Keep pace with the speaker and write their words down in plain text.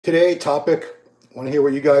Today, topic, want to hear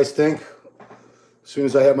what you guys think. As soon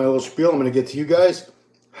as I have my little spiel, I'm going to get to you guys.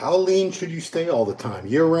 How lean should you stay all the time,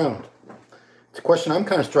 year round? It's a question I'm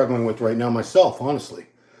kind of struggling with right now myself, honestly.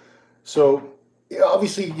 So, yeah,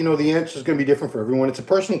 obviously, the answer is going to be different for everyone. It's a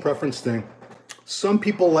personal preference thing. Some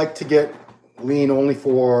people like to get lean only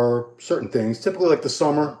for certain things, typically like the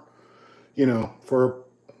summer. For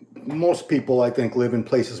most people, I think, live in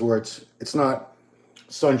places where it's not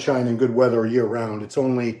sunshine and good weather year round. It's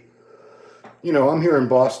only, I'm here in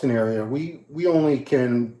Boston area. We only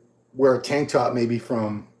can wear a tank top maybe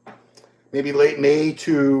from maybe late May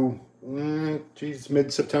to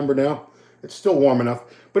mid-September now. It's still warm enough,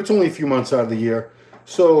 but it's only a few months out of the year.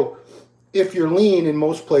 So if you're lean in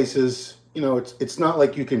most places, it's not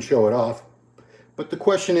like you can show it off. But the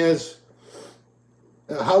question is,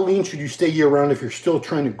 how lean should you stay year round if you're still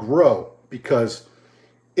trying to grow? Because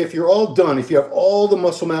if you're all done, if you have all the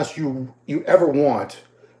muscle mass you ever want,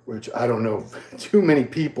 which I don't know too many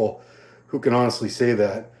people who can honestly say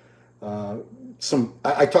that.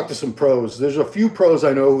 I talked to some pros. There's a few pros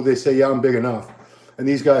I know who they say, yeah, I'm big enough. And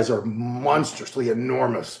these guys are monstrously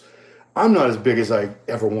enormous. I'm not as big as I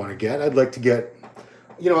ever want to get. I'd like to get,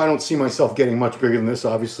 I don't see myself getting much bigger than this.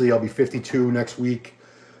 Obviously, I'll be 52 next week.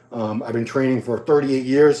 I've been training for 38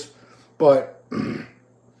 years, but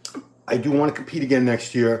I do want to compete again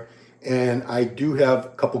next year, and I do have a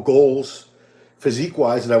couple goals,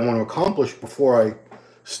 physique-wise, that I want to accomplish before I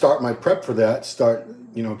start my prep for that,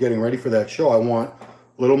 getting ready for that show. I want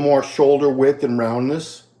a little more shoulder width and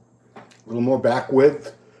roundness, a little more back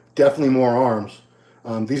width, definitely more arms.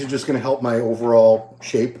 These are just going to help my overall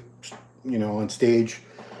shape, on stage,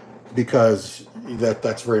 because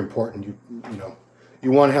that's very important.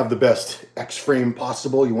 You want to have the best X frame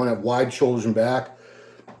possible. You want to have wide shoulders and back.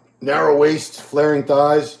 Narrow waist, flaring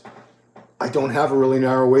thighs. I don't have a really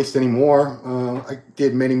narrow waist anymore. I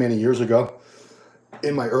did many, many years ago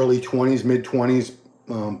in my early 20s, mid 20s,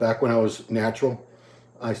 back when I was natural.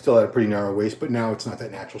 I still had a pretty narrow waist, but now it's not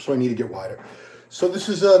that natural, so I need to get wider. So this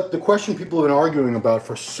is the question people have been arguing about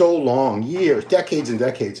for so long, years, decades and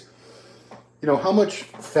decades. How much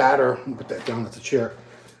fatter, put that down, that's a chair.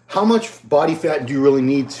 How much body fat do you really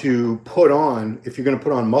need to put on if you're going to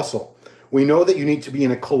put on muscle? We know that you need to be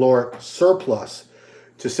in a caloric surplus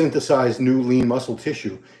to synthesize new lean muscle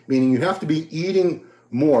tissue, meaning you have to be eating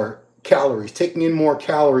more calories, taking in more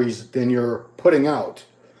calories than you're putting out,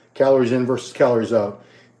 calories in versus calories out,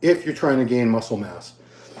 if you're trying to gain muscle mass.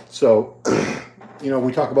 So,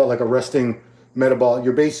 we talk about like a resting metabolic,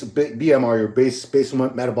 your base BMR, your basal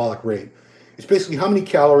metabolic rate. It's basically how many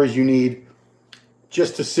calories you need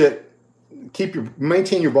just to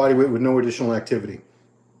maintain your body weight with no additional activity.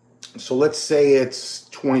 So let's say it's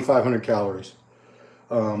 2,500 calories.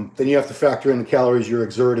 Then you have to factor in the calories you're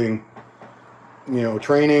exerting,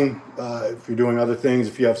 training. If you're doing other things,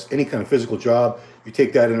 if you have any kind of physical job, you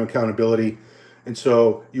take that into accountability. And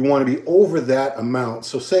so you want to be over that amount.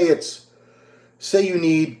 So say you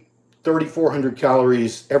need 3,400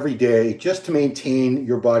 calories every day just to maintain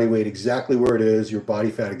your body weight exactly where it is, your body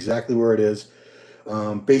fat exactly where it is,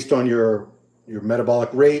 based on your metabolic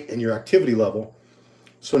rate and your activity level.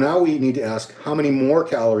 So now we need to ask, how many more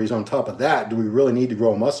calories on top of that do we really need to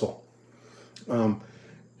grow muscle? The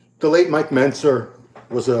late Mike Mentzer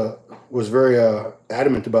was very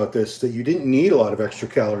adamant about this, that you didn't need a lot of extra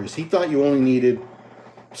calories. He thought you only needed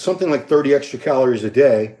something like 30 extra calories a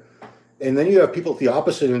day. And then you have people at the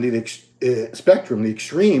opposite end of the spectrum, the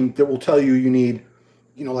extreme, that will tell you need,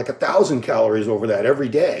 like 1,000 calories over that every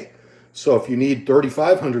day. So if you need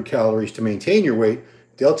 3,500 calories to maintain your weight,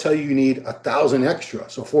 they'll tell you need 1,000 extra,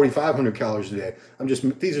 so 4,500 calories a day.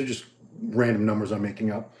 These are just random numbers I'm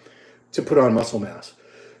making up to put on muscle mass.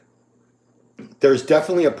 There's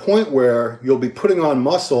definitely a point where you'll be putting on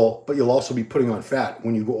muscle, but you'll also be putting on fat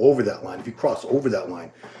when you go over that line, if you cross over that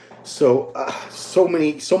line. So, so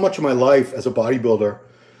much of my life as a bodybuilder,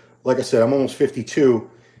 like I said, I'm almost 52,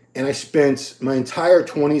 and I spent my entire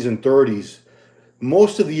 20s and 30s,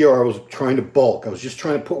 most of the year I was trying to bulk. I was just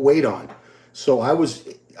trying to put weight on. So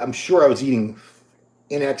I'm sure I was eating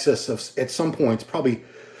in excess of, at some points, probably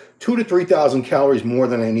 2,000 to 3,000 calories more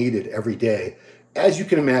than I needed every day. As you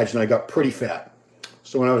can imagine, I got pretty fat.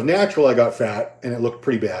 So when I was natural, I got fat, and it looked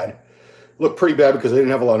pretty bad. It looked pretty bad because I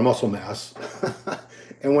didn't have a lot of muscle mass.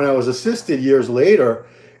 And when I was assisted years later,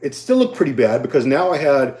 it still looked pretty bad because now I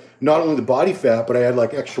had not only the body fat, but I had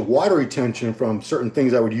like extra water retention from certain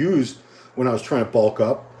things I would use when I was trying to bulk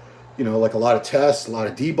up. Like a lot of tests, a lot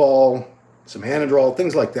of D-ball, some Anadrol,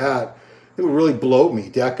 things like that. It would really bloat me,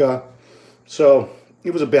 DECA. So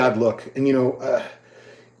it was a bad look. And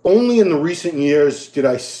Only in the recent years did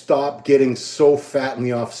I stop getting so fat in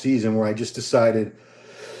the off season where I just decided,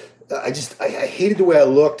 I hated the way I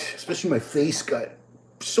looked, especially my face got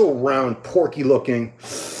so round, porky looking.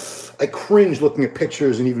 I cringed looking at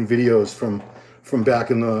pictures and even videos from back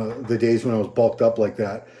in the days when I was bulked up like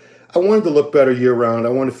that. I wanted to look better year round. I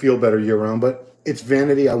wanted to feel better year round, but it's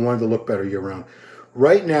vanity. I wanted to look better year round.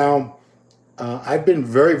 Right now, I've been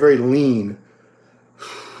very, very lean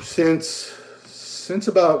since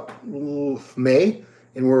about May,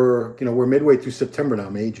 and we're midway through September now.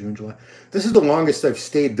 May, June, July. This is the longest I've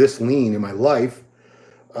stayed this lean in my life.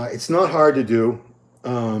 It's not hard to do.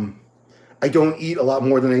 I don't eat a lot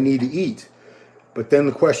more than I need to eat. But then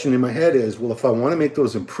the question in my head is, well, if I want to make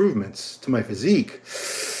those improvements to my physique,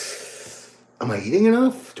 am I eating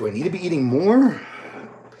enough? Do I need to be eating more?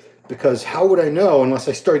 Because how would I know, unless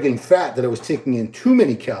I started getting fat, that I was taking in too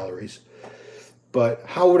many calories? But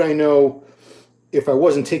how would I know if I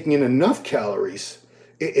wasn't taking in enough calories?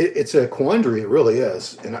 It's a quandary, it really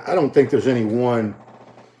is. And I don't think there's any one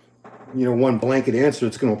blanket answer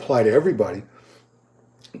that's going to apply to everybody.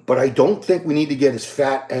 But I don't think we need to get as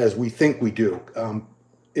fat as we think we do.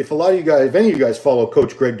 If any of you guys follow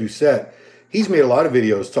Coach Greg Doucette, he's made a lot of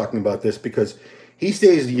videos talking about this because he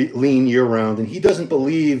stays lean year round, and he doesn't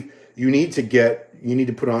believe you need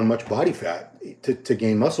to put on much body fat to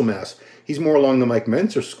gain muscle mass. He's more along the Mike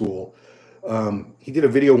Mentzer school. He did a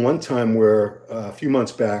video one time where a few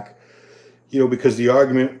months back, because the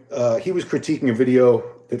argument, he was critiquing a video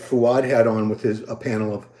that Fouad had on with a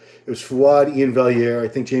panel of, it was Fouad, Ian Valliere, I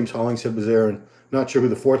think James Hollingshead was there, and not sure who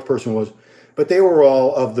the fourth person was, but they were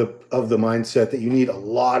all of the mindset that you need a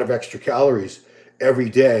lot of extra calories every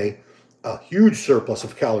day, a huge surplus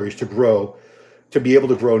of calories to be able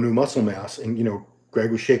to grow new muscle mass. And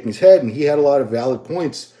Greg was shaking his head, and he had a lot of valid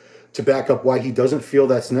points to back up why he doesn't feel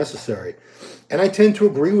that's necessary. And I tend to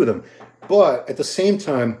agree with him. But at the same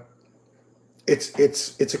time, it's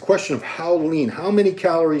a question of how lean, how many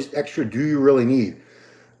calories extra do you really need?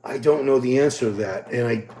 I don't know the answer to that.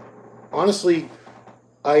 And honestly,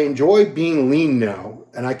 I enjoy being lean now,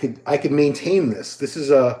 and I could maintain this. This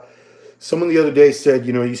is someone the other day said,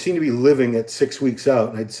 you seem to be living at 6 weeks out.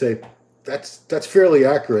 And I'd say that's fairly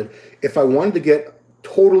accurate. If I wanted to get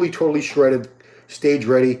totally shredded, stage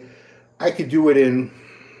ready, I could do it in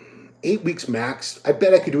 8 weeks max. I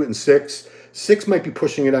bet I could do it in 6. 6 might be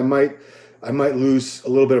pushing it. I might lose a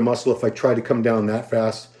little bit of muscle if I try to come down that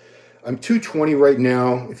fast. I'm 220 right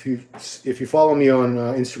now. If you follow me on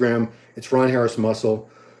Instagram, it's Ron Harris Muscle.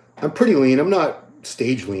 I'm pretty lean. I'm not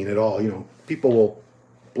stage lean at all. People will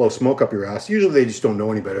blow smoke up your ass. Usually they just don't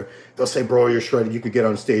know any better. They'll say, bro, you're shredded. You could get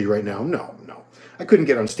on stage right now. No. I couldn't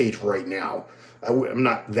get on stage right now. I'm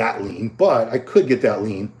not that lean, but I could get that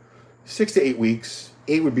lean. 6 to 8 weeks.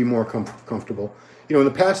 8 would be more comfortable. In the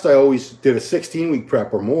past, I always did a 16-week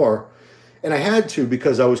prep or more, and I had to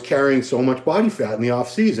because I was carrying so much body fat in the off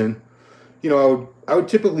season. I would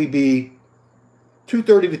typically be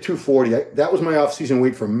 230 to 240. That was my off-season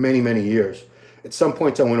weight for many, many years. At some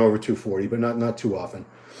points, I went over 240, but not too often.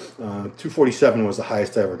 247 was the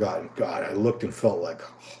highest I ever got. God, I looked and felt like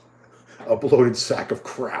a bloated sack of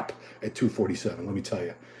crap at 247. Let me tell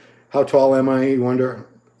you. How tall am I? You wonder.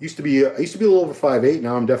 I used to be a little over 5'8".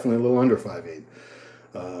 Now I'm definitely a little under 5'8".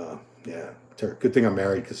 Yeah. Good thing I'm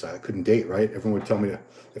married because I couldn't date. Right? Everyone would tell me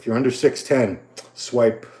if you're under 6'10",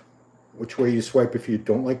 swipe. Which way you swipe if you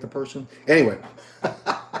don't like the person? Anyway,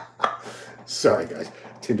 sorry guys.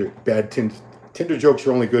 Tinder jokes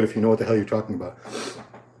are only good if you know what the hell you're talking about.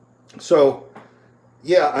 So,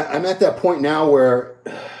 yeah, I'm at that point now where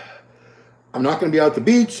I'm not going to be out at the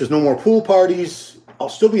beach. There's no more pool parties. I'll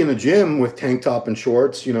still be in the gym with tank top and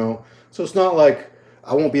shorts, So it's not like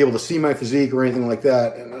I won't be able to see my physique or anything like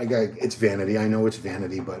that. And it's vanity. I know it's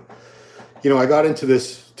vanity, but I got into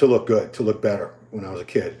this to look good, to look better. When I was a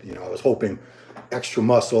kid, I was hoping extra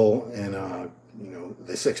muscle and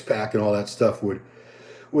the 6-pack and all that stuff would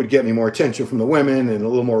get me more attention from the women and a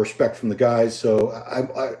little more respect from the guys. So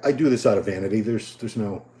I do this out of vanity.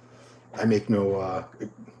 I make no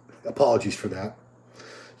apologies for that.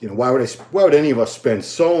 Why would any of us spend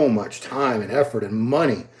so much time and effort and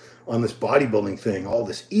money on this bodybuilding thing, all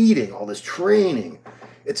this eating, all this training?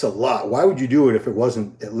 It's a lot. Why would you do it if it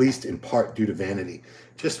wasn't at least in part due to vanity?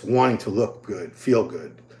 Just wanting to look good, feel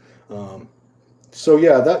good. So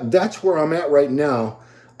yeah, that's where I'm at right now.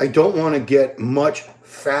 I don't want to get much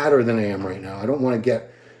fatter than I am right now. I don't want to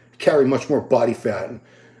carry much more body fat. And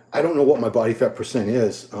I don't know what my body fat percent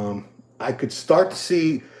is. I could start to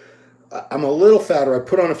see I'm a little fatter. I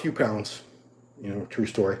put on a few pounds. True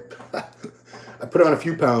story. I put on a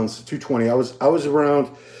few pounds, 220. I was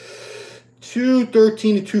around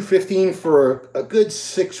 213 to 215 for a good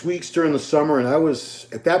 6 weeks during the summer, and I was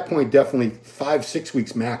at that point definitely 5-6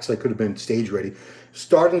 weeks max. I could have been stage ready.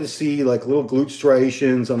 Starting to see like little glute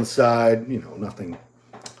striations on the side, you know, nothing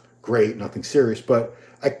great, nothing serious, but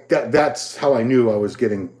that's how I knew I was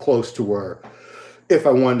getting close to where, if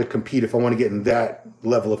I wanted to compete, if I want to get in that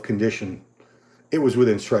level of condition, it was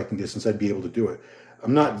within striking distance, I'd be able to do it.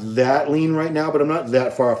 I'm not that lean right now, but I'm not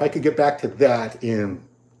that far. If I could get back to that in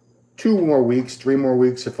 2 more weeks, 3 more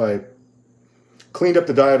weeks, if I cleaned up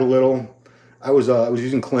the diet a little. I was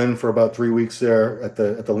using Clen for about 3 weeks there at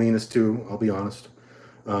the leanest too. I'll be honest,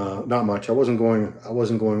 not much. I wasn't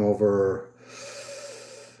going over.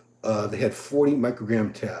 They had 40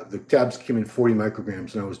 microgram tab. The tabs came in 40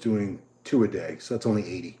 micrograms, and I was doing 2 a day, so that's only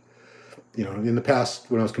 80. You know, in the past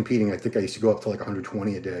when I was competing, I think I used to go up to like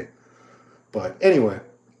 120 a day. But anyway,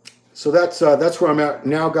 so that's where I'm at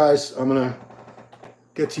now, guys. I'm gonna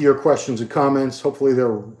get to your questions and comments. Hopefully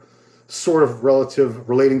they're sort of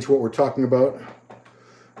relating to what we're talking about,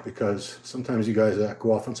 because sometimes you guys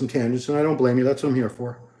go off on some tangents, and I don't blame you. That's what I'm here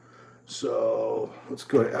for. So let's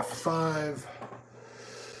go to F5.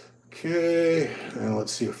 Okay, and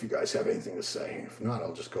let's see if you guys have anything to say. If not,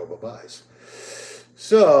 I'll just go bye-byes.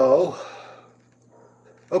 So,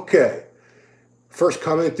 okay. First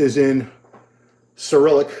comment is in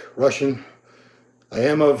Cyrillic, Russian. I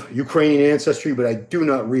am of Ukrainian ancestry, but I do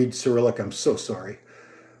not read Cyrillic. I'm so sorry.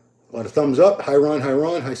 A lot of thumbs up. Hi, Ron. Hi,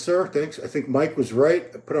 Ron. Hi, sir. Thanks. I think Mike was right.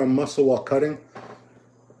 I put on muscle while cutting.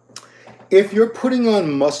 If you're putting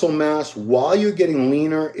on muscle mass while you're getting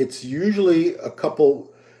leaner, it's usually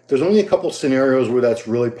there's only a couple scenarios where that's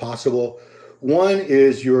really possible. One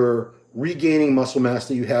is you're regaining muscle mass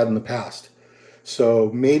that you had in the past. So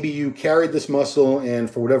maybe you carried this muscle, and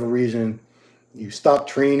for whatever reason, you stopped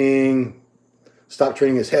training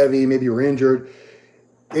as heavy, maybe you were injured.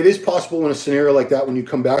 It is possible in a scenario like that, when you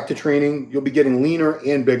come back to training, you'll be getting leaner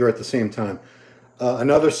and bigger at the same time.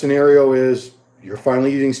 Another scenario is you're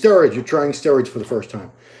finally using steroids. You're trying steroids for the first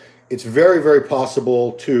time. It's very, very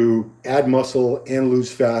possible to add muscle and lose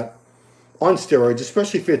fat on steroids,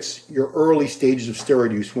 especially if it's your early stages of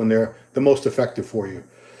steroid use when they're the most effective for you.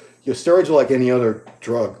 Your steroids are like any other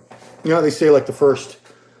drug. You know, they say like the first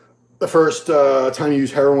time you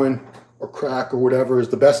use heroin or crack or whatever is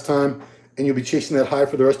the best time, and you'll be chasing that high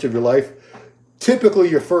for the rest of your life. Typically,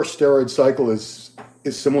 your first steroid cycle is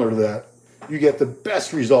similar to that. You get the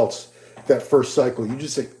best results that first cycle. You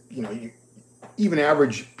just say, you know, even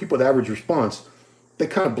people with average response, they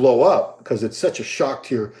kind of blow up because it's such a shock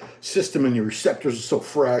to your system, and your receptors are so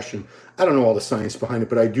fresh. And I don't know all the science behind it,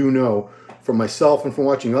 but I do know from myself and from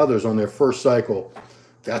watching others on their first cycle,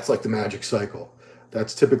 that's like the magic cycle.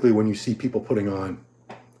 That's typically when you see people putting on.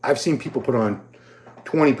 I've seen people put on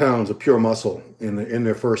 20 pounds of pure muscle in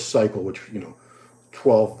their first cycle, which, you know,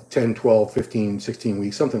 10, 12, 15, 16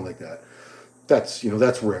 weeks, something like that. That's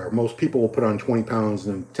rare. Most people will put on 20 pounds,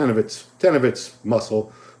 and 10 of it's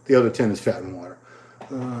muscle. The other 10 is fat and water.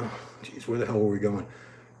 Geez, where the hell were we going?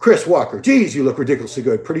 Chris Walker. Geez, you look ridiculously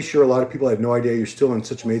good. Pretty sure a lot of people have no idea you're still in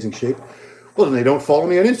such amazing shape. Well, then they don't follow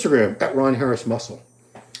me on Instagram, at Ron Harris Muscle.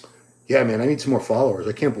 Yeah, man, I need some more followers.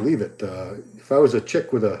 I can't believe it. If I was a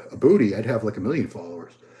chick with a booty, I'd have like 1 million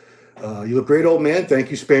followers. You look great, old man.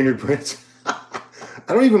 Thank you, Spaniard Prince. I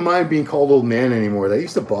don't even mind being called old man anymore. That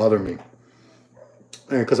used to bother me,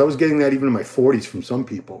 because I was getting that even in my 40s from some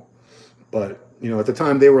people. But, you know, at the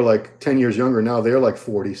time they were like 10 years younger. Now they're like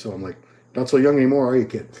 40. So I'm like, not so young anymore, are you,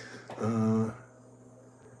 kid?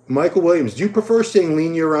 Michael Williams, do you prefer staying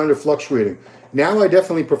lean year-round or fluctuating? Now I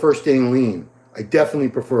definitely prefer staying lean. I definitely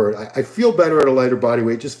prefer it. I feel better at a lighter body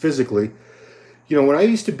weight, just physically. You know, when I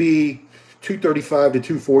used to be 235 to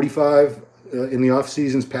 245 in the off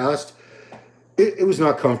seasons past, it was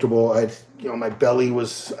not comfortable. My belly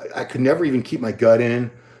was, I could never even keep my gut in.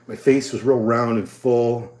 My face was real round and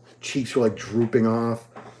full. Cheeks were like drooping off,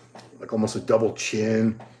 like almost a double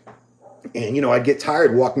chin. And, you know, I'd get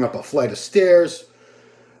tired walking up a flight of stairs.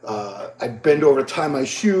 I'd bend over to tie my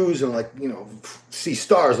shoes and, like, you know, see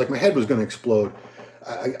stars, like my head was going to explode.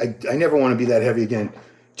 I never want to be that heavy again,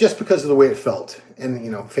 just because of the way it felt. And,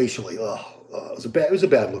 you know, facially, it was a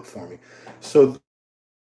bad look for me. So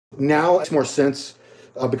now it's more sense,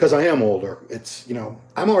 because I am older. It's, you know,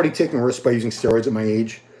 I'm already taking risks by using steroids at my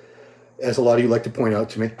age, as a lot of you like to point out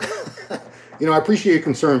to me. You know, I appreciate your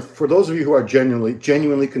concern. For those of you who are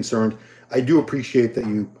genuinely concerned, I do appreciate that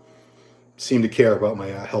you seem to care about my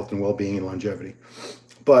health and well-being and longevity.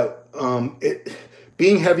 But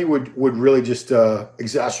being heavy would really just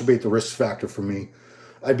exacerbate the risk factor for me.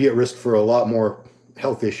 I'd be at risk for a lot more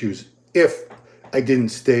health issues if I didn't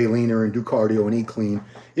stay leaner and do cardio and eat clean.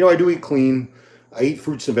 You know, I do eat clean. I eat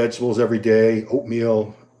fruits and vegetables every day,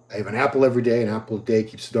 oatmeal. I have an apple every day. An apple a day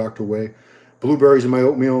keeps the doctor away. Blueberries in my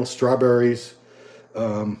oatmeal, strawberries,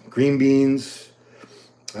 green beans.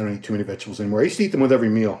 I don't eat too many vegetables anymore. I used to eat them with every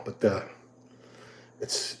meal, but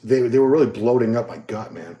they were really bloating up my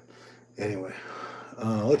gut, man. Anyway,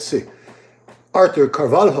 let's see. Arthur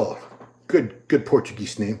Carvalho, good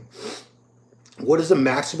Portuguese name. What is the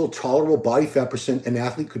maximal tolerable body fat percent an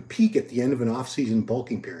athlete could peak at the end of an off-season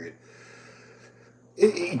bulking period?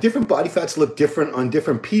 Different body fats look different on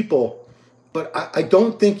different people, but I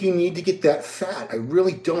don't think you need to get that fat. I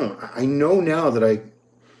really don't. I know now that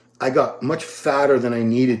I got much fatter than I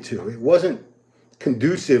needed to. It wasn't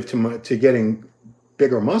conducive to getting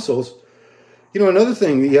bigger muscles. You know, another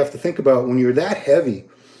thing that you have to think about when you're that heavy,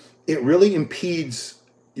 it really impedes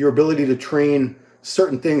your ability to train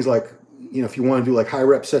certain things like, you know, if you want to do like high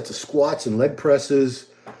rep sets of squats and leg presses,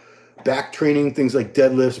 back training, things like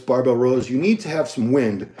deadlifts, barbell rows, you need to have some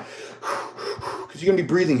wind because you're going to be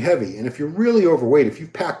breathing heavy. And if you're really overweight, if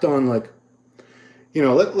you've packed on like, you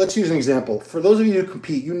know, let's use an example. For those of you who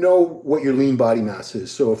compete, you know what your lean body mass is.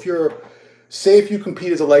 So if you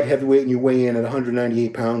compete as a light heavyweight and you weigh in at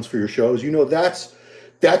 198 pounds for your shows, you know that's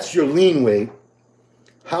your lean weight.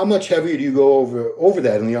 How much heavier do you go over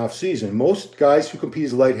that in the off season? Most guys who compete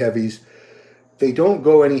as light heavies, they don't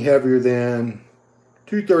go any heavier than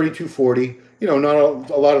 230, 240. You know, not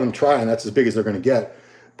a lot of them try, and that's as big as they're going to get.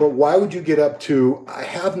 But why would you get up to, I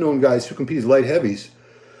have known guys who compete as light heavies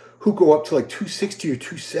who go up to like 260 or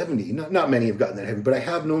 270. Not many have gotten that heavy, but I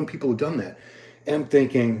have known people who've done that. And I'm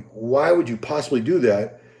thinking, why would you possibly do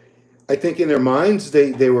that? I think in their minds,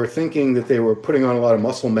 they were thinking that they were putting on a lot of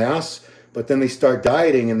muscle mass, but then they start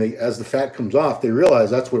dieting, and as the fat comes off, they realize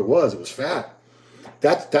that's what it was. It was fat.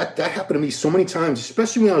 That happened to me so many times,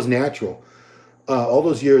 especially when I was natural. All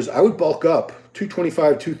those years, I would bulk up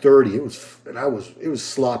 225, 230. It was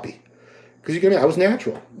sloppy because I was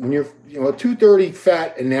natural. When you're 230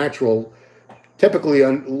 fat and natural, typically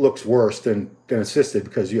looks worse than assisted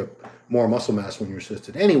because you have more muscle mass when you're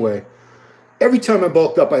assisted. Anyway, every time I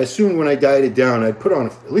bulked up, I assumed when I dieted down, I'd put on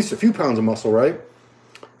at least a few pounds of muscle, right?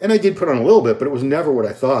 And I did put on a little bit, but it was never what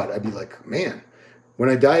I thought. I'd be like, man, when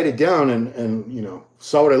I dieted down and you know,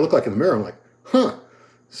 saw what I looked like in the mirror, I'm like, huh.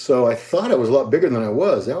 So I thought I was a lot bigger than I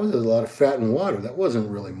was. That was a lot of fat and water. That wasn't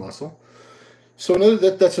really muscle. So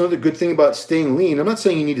that's another good thing about staying lean. I'm not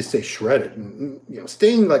saying you need to stay shredded. You know,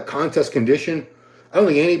 staying like contest condition, I don't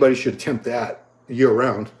think anybody should attempt that year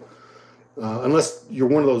round. Unless you're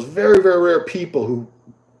one of those very, very rare people who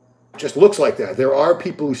just looks like that. There are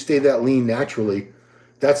people who stay that lean naturally.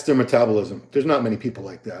 That's their metabolism. There's not many people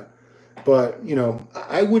like that. But, you know,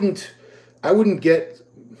 I wouldn't get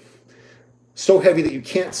so heavy that you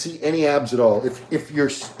can't see any abs at all. If your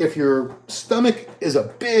stomach is a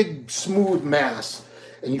big, smooth mass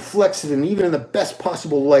and you flex it, and even in the best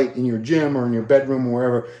possible light in your gym or in your bedroom or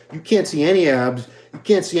wherever, you can't see any abs, you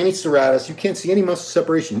can't see any serratus, you can't see any muscle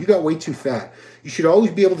separation. You got way too fat. You should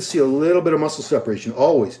always be able to see a little bit of muscle separation,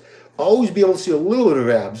 always. Always be able to see a little bit of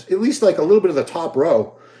abs, at least like a little bit of the top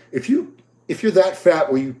row. If you're that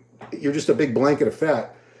fat where you're just a big blanket of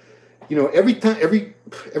fat, you know, every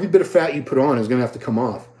bit of fat you put on is going to have to come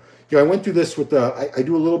off. You know, I went through this with I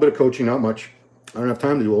do a little bit of coaching, not much. I don't have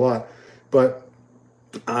time to do a lot, but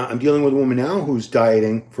I'm dealing with a woman now who's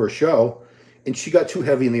dieting for a show, and she got too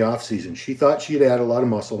heavy in the off season. She thought she had added a lot of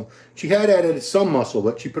muscle. She had added some muscle,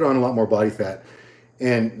 but she put on a lot more body fat.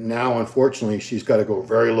 And now, unfortunately, she's got to go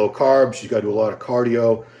very low carb. She's got to do a lot of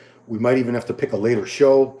cardio. We might even have to pick a later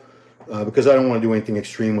show because I don't want to do anything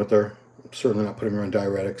extreme with her. I'm certainly not putting her on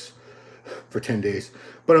diuretics for 10 days.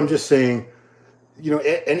 But I'm just saying, you know,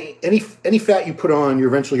 any fat you put on, you're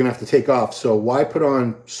eventually going to have to take off. So why put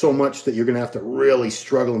on so much that you're going to have to really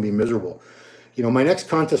struggle and be miserable? You know, my next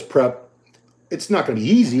contest prep, it's not going to be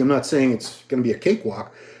easy. I'm not saying it's going to be a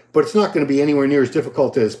cakewalk, but it's not going to be anywhere near as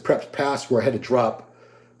difficult as preps past where I had to drop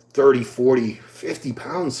 30, 40, 50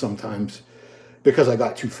 pounds sometimes because I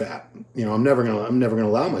got too fat. You know, I'm never gonna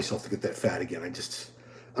allow myself to get that fat again.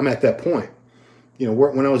 I'm at that point. You know,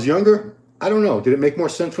 when I was younger, I don't know. Did it make more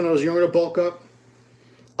sense when I was younger to bulk up?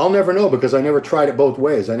 I'll never know because I never tried it both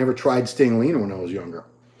ways. I never tried staying leaner when I was younger.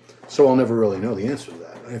 So I'll never really know the answer to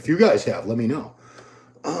that. If you guys have, let me know.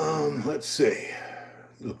 Let's see.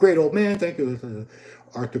 Great old man, thank you.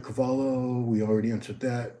 Arthur Cavallo, we already answered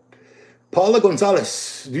that. Paula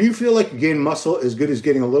Gonzalez, do you feel like you gain muscle as good as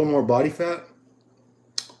getting a little more body fat?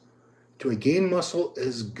 Do I gain muscle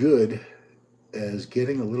as good as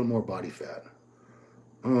getting a little more body fat?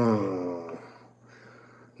 No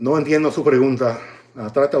entiendo su pregunta.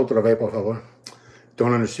 Trata otra vez, por favor.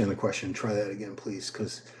 Don't understand the question. Try that again, please.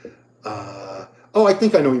 Because, oh, I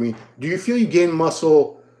think I know what you mean. Do you feel you gain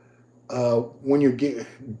muscle when you're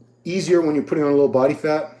easier when you're putting on a little body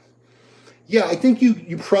fat? Yeah, I think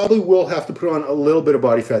you probably will have to put on a little bit of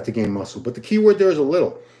body fat to gain muscle. But the key word there is a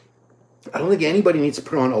little. I don't think anybody needs to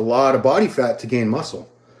put on a lot of body fat to gain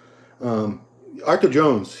muscle. Arthur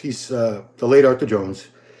Jones, he's the late Arthur Jones.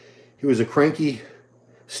 He was a cranky,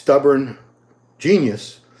 stubborn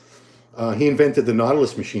genius. He invented the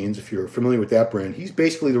Nautilus machines, if you're familiar with that brand. He's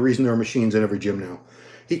basically the reason there are machines in every gym now.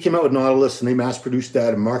 He came out with Nautilus, and they mass-produced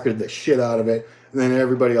that and marketed the shit out of it. And then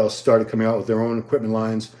everybody else started coming out with their own equipment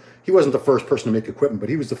lines. He wasn't the first person to make equipment, but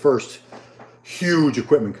he was the first huge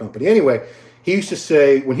equipment company. Anyway, he used to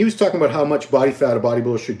say, when he was talking about how much body fat a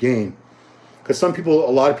bodybuilder should gain, because some people,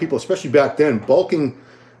 a lot of people, especially back then, bulking,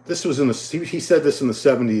 this was in the, he said this in the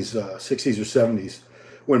 70s, 60s or 70s,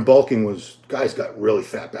 when bulking was, guys got really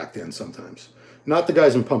fat back then sometimes. Not the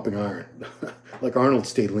guys in pumping iron. Like Arnold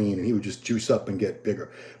stayed lean and he would just juice up and get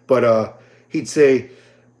bigger. But he'd say,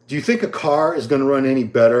 do you think a car is going to run any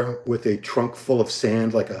better with a trunk full of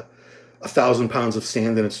sand, like 1,000 pounds of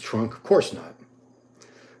sand in its trunk? Of course not.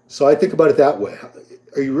 So I think about it that way.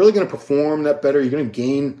 Are you really going to perform that better? Are you going to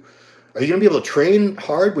gain? Are you going to be able to train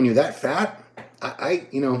hard when you're that fat?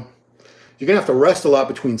 You know, you're going to have to rest a lot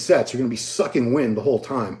between sets. You're going to be sucking wind the whole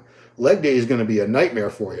time. Leg day is going to be a nightmare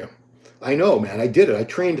for you. I know, man. I did it. I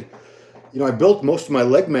trained, you know, I built most of my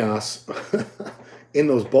leg mass in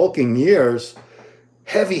those bulking years.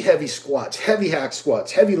 Heavy squats, heavy hack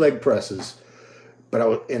squats, heavy leg presses. But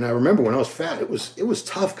I remember when I was fat, it was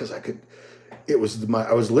tough because I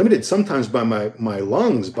was limited sometimes by my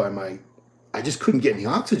lungs, I just couldn't get any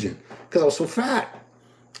oxygen because I was so fat.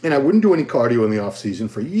 And I wouldn't do any cardio in the off season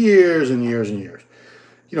for years and years and years.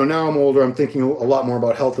 You know, now I'm older, I'm thinking a lot more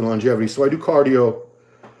about health and longevity. So I do cardio.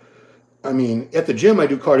 I mean, at the gym, I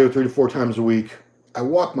do cardio 3 to 4 times a week. I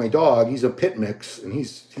walk my dog. He's a pit mix, and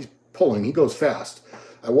he's pulling. He goes fast.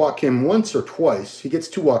 I walk him once or twice. He gets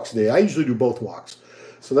 2 walks a day. I usually do both walks.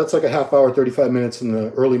 So that's like a half hour, 35 minutes in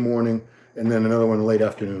the early morning, and then another one in the late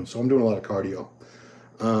afternoon. So I'm doing a lot of cardio.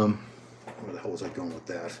 Where the hell was I going with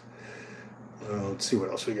that? Let's see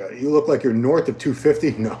what else we got. You look like you're north of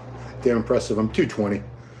 250. No, damn impressive. I'm 220,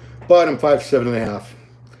 but I'm 5'7.5".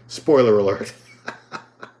 Spoiler alert.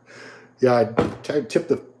 Yeah, I tipped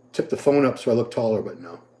the phone up so I look taller, but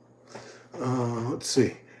no. Let's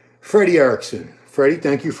see. Freddie Erickson. Freddie,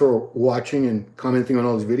 thank you for watching and commenting on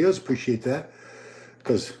all these videos. Appreciate that.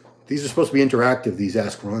 Because these are supposed to be interactive, these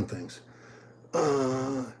Ask Ron things.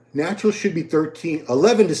 Natural should be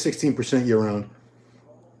 11 to 16% year-round.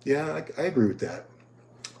 Yeah, I agree with that.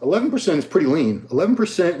 11% is pretty lean.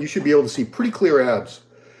 11%, you should be able to see pretty clear abs.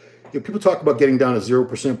 You know, people talk about getting down to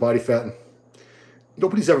 0% body fat.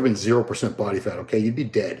 Nobody's ever been 0% body fat, okay? You'd be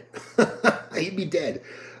dead. You'd be dead.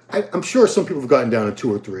 I'm sure some people have gotten down to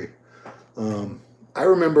 2 or 3. I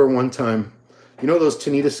remember one time, you know those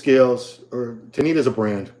Tanita scales, or Tanita's a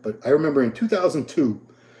brand, but I remember in 2002,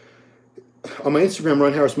 on my Instagram,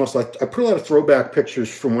 Ron Harris Muscle, I put a lot of throwback pictures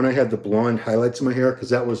from when I had the blonde highlights in my hair, because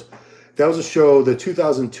that was a show, the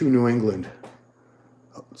 2002 New England.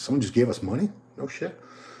 Oh, someone just gave us money? No shit.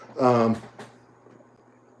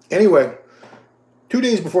 Anyway, 2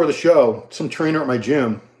 days before the show, some trainer at my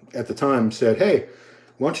gym at the time said, hey,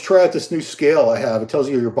 why don't you try out this new scale I have? It tells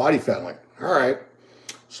you your body fat. I'm like, all right.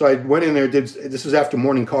 So I went in there, this was after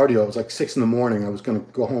morning cardio. It was like 6 in the morning. I was going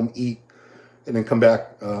to go home, eat, and then come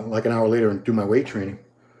back like an hour later and do my weight training.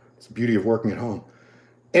 It's the beauty of working at home.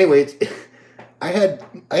 Anyway, I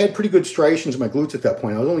had pretty good striations in my glutes at that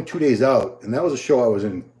point. I was only 2 days out, and that was a show I was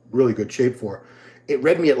in really good shape for. It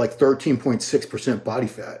read me at like 13.6% body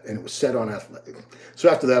fat, and it was set on athletic. So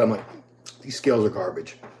after that, I'm like, these scales are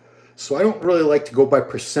garbage. So I don't really like to go by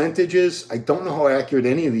percentages. I don't know how accurate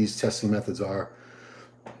any of these testing methods are.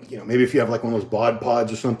 You know, maybe if you have like one of those bod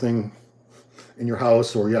pods or something in your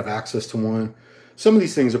house, or you have access to one. Some of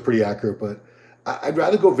these things are pretty accurate, but I'd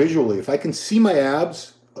rather go visually. If I can see my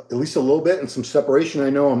abs at least a little bit and some separation, I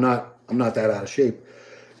know I'm not that out of shape.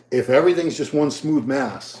 If everything's just one smooth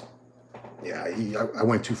mass, yeah, I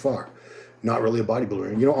went too far. Not really a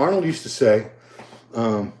bodybuilder. You know, Arnold used to say,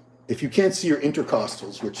 if you can't see your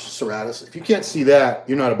intercostals, which serratus, if you can't see that,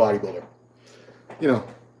 you're not a bodybuilder. You know,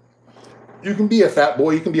 you can be a fat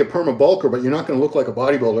boy, you can be a perma bulker, but you're not going to look like a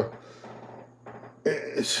bodybuilder.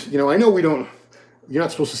 You know, I know you're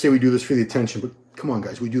not supposed to say we do this for the attention, but come on,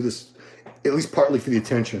 guys, we do this at least partly for the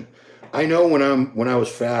attention. I know when I was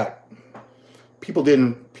fat, people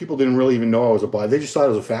didn't really even know I was a body. They just thought I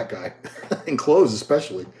was a fat guy, in clothes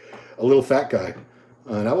especially, a little fat guy.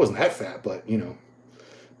 And I wasn't that fat, but you know,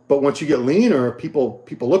 But once you get leaner, people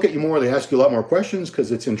look at you more. They ask you a lot more questions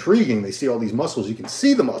because it's intriguing. They see all these muscles. You can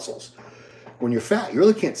see the muscles. When you're fat, you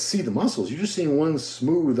really can't see the muscles. You're just seeing one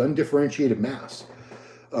smooth, undifferentiated mass.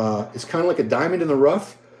 It's kind of like a diamond in the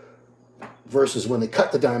rough versus when they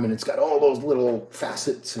cut the diamond, it's got all those little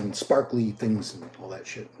facets and sparkly things and all that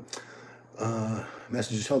shit.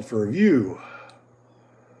 Message is held for review.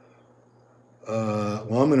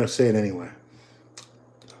 Well, I'm going to say it anyway.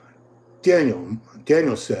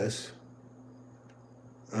 Daniel says,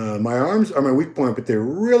 my arms are my weak point, but they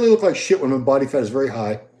really look like shit when my body fat is very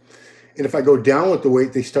high. And if I go down with the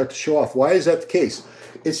weight, they start to show off. Why is that the case?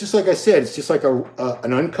 It's just like I said, it's just like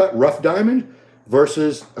an uncut rough diamond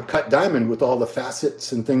versus a cut diamond with all the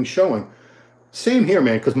facets and things showing. Same here,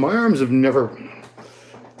 man, because my arms have never...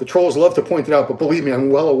 The trolls love to point it out, but believe me, I'm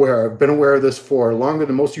well aware. I've been aware of this for longer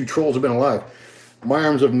than most of you trolls have been alive. My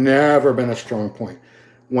arms have never been a strong point.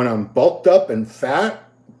 When I'm bulked up and fat,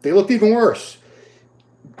 they look even worse.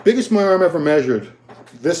 Biggest my arm ever measured,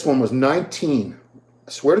 this one was 19.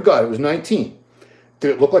 I swear to God, it was 19.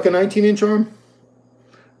 Did it look like a 19-inch arm?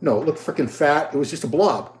 No, it looked freaking fat. It was just a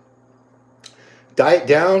blob. Diet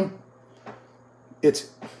down, it's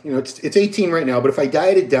 18 right now, but if I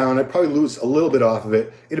diet it down, I'd probably lose a little bit off of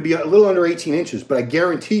it. It'd be a little under 18 inches, but I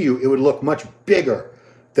guarantee you it would look much bigger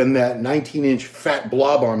than that 19-inch fat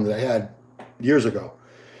blob arm that I had years ago.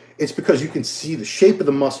 It's because you can see the shape of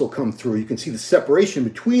the muscle come through. You can see the separation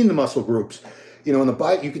between the muscle groups. You know,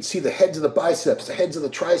 you can see the heads of the biceps, the heads of the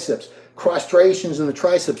triceps, cross striations in the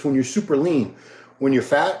triceps when you're super lean. When you're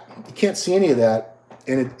fat, you can't see any of that,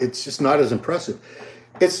 and it's just not as impressive.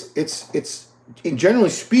 Generally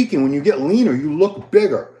speaking, when you get leaner, you look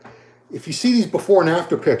bigger. If you see these before and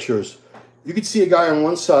after pictures, you could see a guy on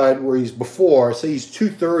one side where he's before, say he's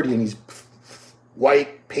 230 and he's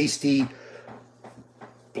white, pasty,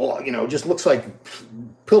 you know, just looks like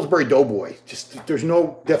Pillsbury Doughboy. Just there's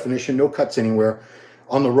no definition, no cuts anywhere.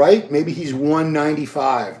 On the right, maybe he's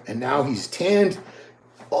 195, and now he's tanned.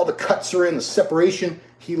 All the cuts are in, the separation.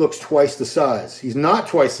 He looks twice the size. He's not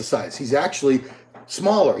twice the size. He's actually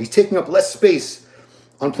smaller. He's taking up less space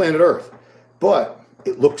on planet Earth. But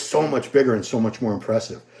it looks so much bigger and so much more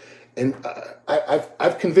impressive. And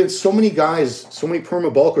I've convinced so many guys, so many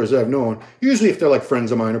perma bulkers that I've known, usually if they're like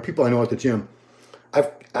friends of mine or people I know at the gym,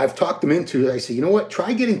 I've talked them into it. I say, you know what,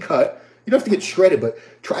 try getting cut. You don't have to get shredded, but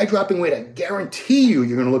try dropping weight. I guarantee you're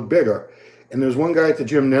going to look bigger. And there's one guy at the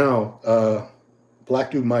gym now,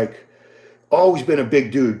 Black Dude Mike, always been a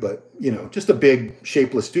big dude, but, you know, just a big,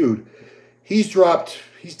 shapeless dude. He's down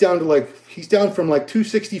from like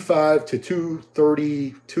 265 to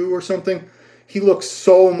 232 or something. He looks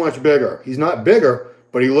so much bigger. He's not bigger,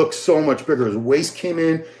 but he looks so much bigger. His waist came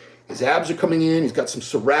in. His abs are coming in. He's got some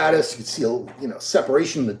serratus. You can see, you know,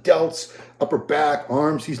 separation in the delts, upper back,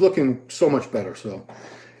 arms. He's looking so much better. So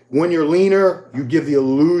when you're leaner, you give the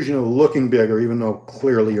illusion of looking bigger, even though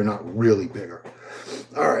clearly you're not really bigger.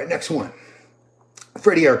 All right, next one.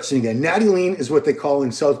 Freddie Erickson again. Natty lean is what they call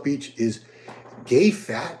in South Beach is gay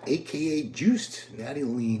fat, a.k.a. juiced. Natty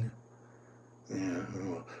lean. Yeah.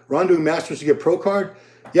 Ron doing Masters to get pro card?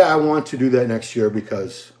 Yeah, I want to do that next year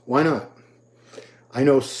because why not? I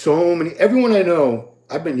know so many, everyone I know,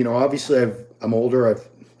 I've been, you know, obviously I'm older.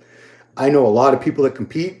 I know a lot of people that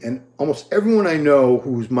compete, and almost everyone I know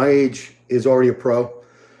who's my age is already a pro.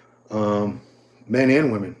 Men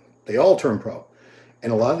and women, they all turn pro.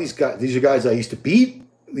 And a lot of these are guys I used to beat.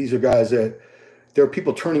 These are guys there are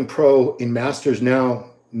people turning pro in Masters now.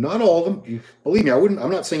 Not all of them. Believe me,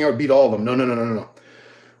 I'm not saying I would beat all of them. No.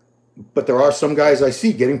 But there are some guys I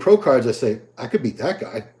see getting pro cards. I say, I could beat that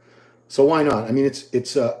guy. So why not? I mean,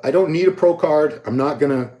 I don't need a pro card. I'm not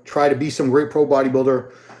going to try to be some great pro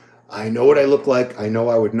bodybuilder. I know what I look like. I know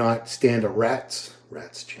I would not stand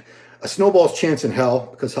a snowball's chance in hell,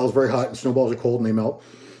 because hell's very hot and snowballs are cold and they melt.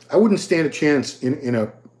 I wouldn't stand a chance in a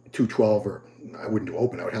 212, or I wouldn't do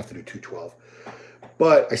open. I would have to do 212.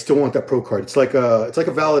 But I still want that pro card. It's like a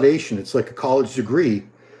validation. It's like a college degree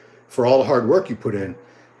for all the hard work you put in.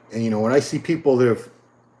 And, you know, when I see people that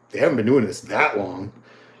they haven't been doing this that long,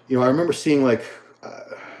 you know, I remember seeing like,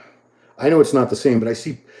 I know it's not the same, but I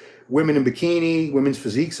see women in bikini, women's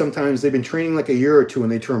physique. Sometimes they've been training like a year or two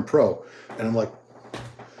and they turn pro. And I'm like,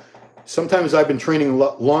 sometimes I've been training a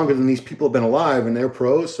lot longer than these people have been alive and they're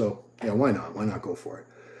pros. So yeah, why not? Why not go for it?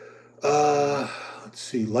 Let's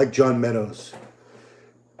see, like John Meadows.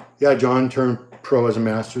 Yeah, John turned pro as a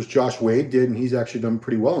Masters. Josh Wade did, and he's actually done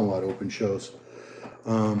pretty well in a lot of open shows.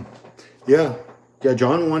 Yeah,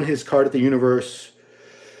 John won his card at the Universe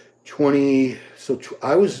 20. So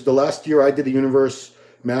I was, the last year I did the Universe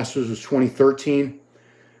Masters was 2013.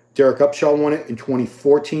 Derek Upshaw won it in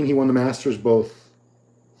 2014. He won the Masters both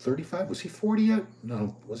 35. Was he 40 yet?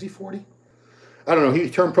 No, was he 40? I don't know. He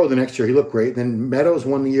turned pro the next year. He looked great. Then Meadows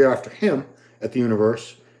won the year after him at the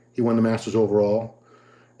Universe. He won the Masters overall.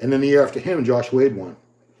 And then the year after him, Josh Wade won.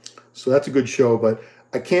 So that's a good show. But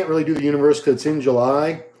I can't really do the Universe because it's in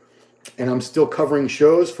July. And I'm still covering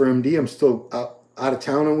shows for MD. I'm still out of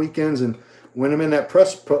town on weekends. And when I'm in that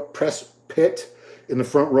press pit in the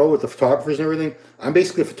front row with the photographers and everything, I'm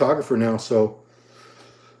basically a photographer now. So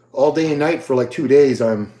all day and night for like 2 days,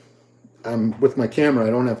 I'm with my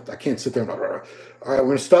camera. I can't sit there and, all right, we're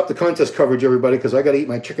going to stop the contest coverage, everybody, because I got to eat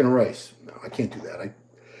my chicken and rice. No, I can't do that.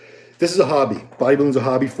 This is a hobby. Bodybuilding's a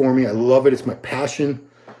hobby for me. I love it. It's my passion.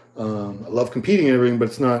 I love competing and everything, but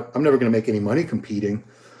it's not, I'm never going to make any money competing.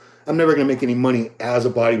 I'm never going to make any money as a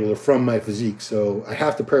bodybuilder from my physique. So I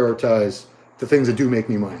have to prioritize the things that do make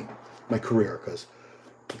me money, my career, because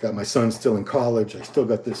I got my son still in college. I still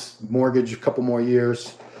got this mortgage, a couple more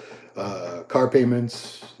years, car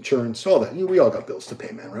payments, insurance, all that. We all got bills to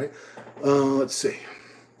pay, man, right? Let's see.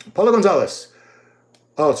 Paula Gonzalez.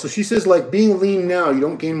 Oh, so she says, like, being lean now, you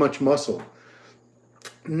don't gain much muscle.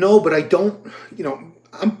 No, but I don't,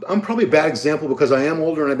 I'm probably a bad example because I am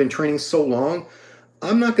older and I've been training so long.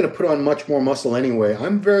 I'm not going to put on much more muscle anyway.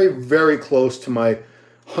 I'm very, very close to my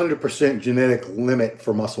 100% genetic limit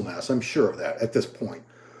for muscle mass. I'm sure of that at this point.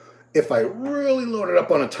 If I really loaded up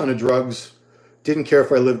on a ton of drugs, didn't care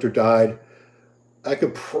if I lived or died, I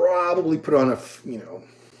could probably put on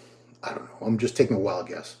I don't know. I'm just taking a wild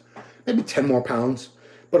guess. Maybe 10 more pounds.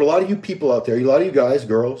 But a lot of you people out there, a lot of you guys,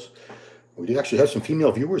 girls, we actually have some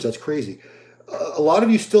female viewers. That's crazy. A lot of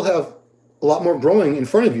you still have a lot more growing in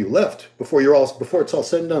front of you left before it's all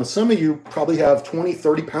said and done. Some of you probably have 20,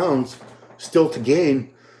 30 pounds still to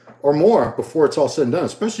gain or more before it's all said and done,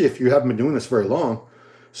 especially if you haven't been doing this very long.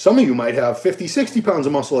 Some of you might have 50, 60 pounds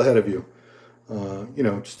of muscle ahead of you.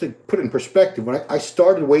 Just to put it in perspective, when I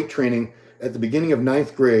started weight training at the beginning of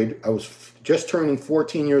 9th grade, I was just turning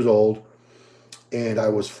 14 years old, and I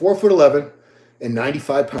was 4'11" and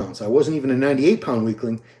 95 pounds. I wasn't even a 98-pound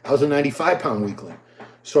weakling. I was a 95-pound weakling.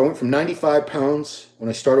 So I went from 95 pounds when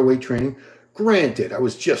I started weight training. Granted, I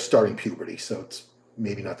was just starting puberty, so it's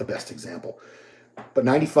maybe not the best example. But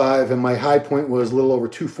 95, and my high point was a little over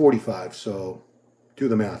 245, so do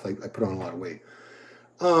the math. I put on a lot of weight.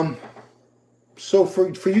 So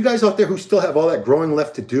for you guys out there who still have all that growing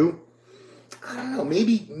left to do, I don't know,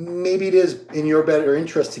 maybe it is in your better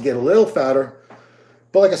interest to get a little fatter.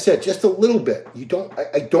 But like I said, just a little bit.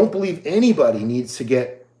 I don't believe anybody needs to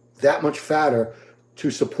get that much fatter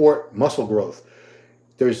to support muscle growth.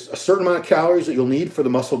 There's a certain amount of calories that you'll need for the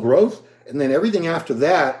muscle growth, and then everything after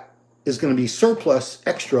that is going to be surplus,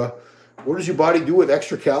 extra. What does your body do with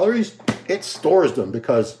extra calories? It stores them,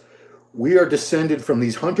 because we are descended from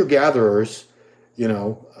these hunter-gatherers,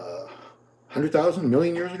 100,000, a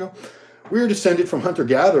million years ago. We are descended from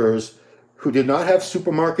hunter-gatherers who did not have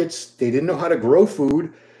supermarkets. They didn't know how to grow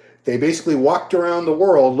food. They basically walked around the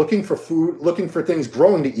world looking for food, looking for things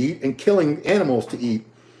growing to eat and killing animals to eat.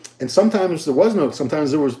 And sometimes there was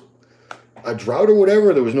a drought or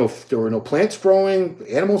whatever. There were no plants growing.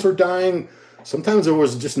 Animals were dying. Sometimes there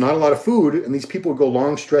was just not a lot of food, and these people would go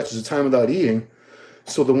long stretches of time without eating.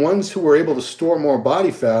 So the ones who were able to store more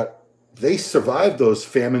body fat, they survived those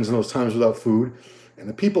famines and those times without food. And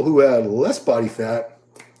the people who had less body fat,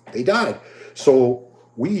 they died. So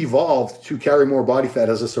we evolved to carry more body fat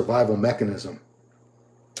as a survival mechanism.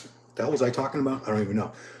 What the hell was I talking about? I don't even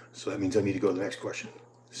know. So that means I need to go to the next question.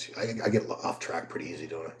 See, I get off track pretty easy,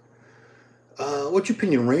 don't I? What's your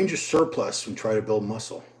opinion? Range or surplus when try to build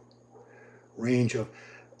muscle? Range of...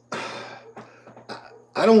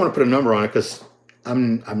 I don't want to put a number on it because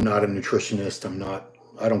I'm not a nutritionist.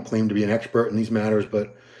 I don't claim to be an expert in these matters,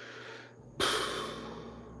 but...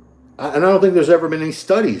 And I don't think there's ever been any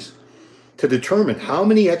studies to determine how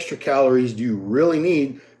many extra calories do you really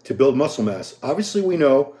need to build muscle mass. Obviously, we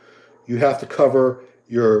know you have to cover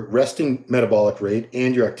your resting metabolic rate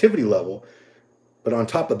and your activity level. But on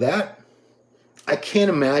top of that, I can't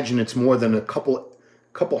imagine it's more than a couple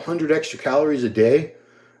hundred extra calories a day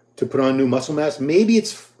to put on new muscle mass. Maybe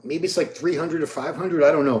it's like 300 or 500.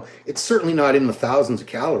 I don't know. It's certainly not in the thousands of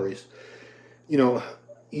calories. You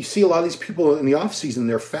see a lot of these people in the off season,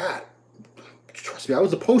 they're fat. Trust me, I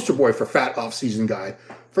was the poster boy for fat off-season guy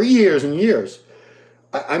for years and years.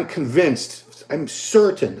 I'm convinced, I'm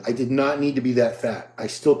certain I did not need to be that fat. I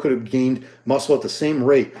still could have gained muscle at the same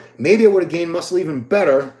rate. Maybe I would have gained muscle even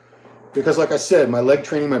better because, like I said, my leg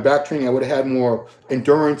training, my back training, I would have had more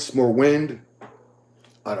endurance, more wind.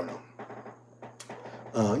 I don't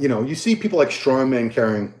know. You see people like strongmen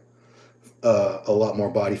carrying a lot more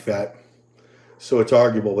body fat. So it's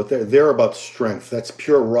arguable, but they're about strength. That's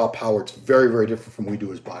pure raw power. It's very, very different from what we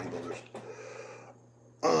do as bodybuilders.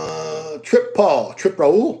 Trip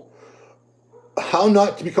Raul. How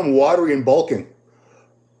not to become watery and bulking.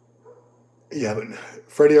 Yeah, but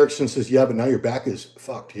Freddie Erickson says, yeah, but now your back is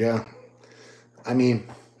fucked. Yeah. I mean,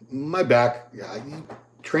 my back, yeah, you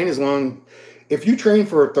train as long. If you train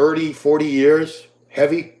for 30, 40 years,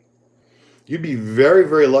 heavy, you'd be very,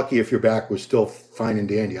 very lucky if your back was still fine and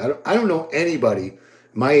dandy. I don't know anybody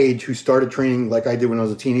my age who started training like I did when I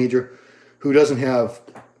was a teenager who doesn't have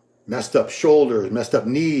messed up shoulders, messed up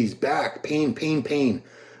knees, back, pain.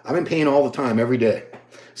 I'm in pain all the time, every day.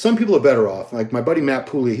 Some people are better off. Like my buddy Matt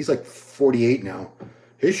Pooley, he's like 48 now.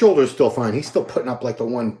 His shoulder's still fine. He's still putting up like the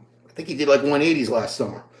one, I think he did like 180s last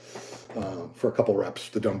summer for a couple reps,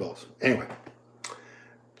 the dumbbells. Anyway,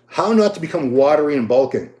 how not to become watery and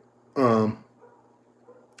bulking. Well,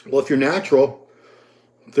 if you're natural,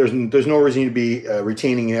 there's no reason to be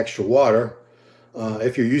retaining extra water.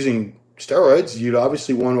 If you're using steroids, you'd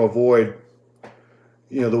obviously want to avoid,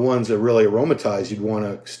 the ones that really aromatize. You'd want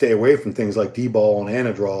to stay away from things like D-bol and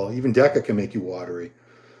Anadrol. Even Deca can make you watery.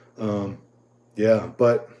 Yeah,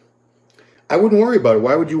 but I wouldn't worry about it.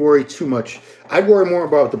 Why would you worry too much? I'd worry more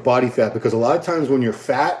about the body fat, because a lot of times when you're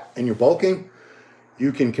fat and you're bulking,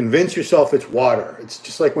 you can convince yourself it's water. It's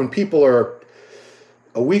just like when people are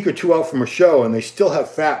a week or two out from a show and they still have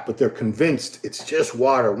fat, but they're convinced it's just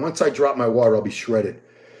water. Once I drop my water, I'll be shredded.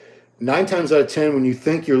 9 times out of 10, when you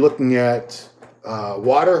think you're looking at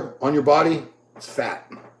water on your body, it's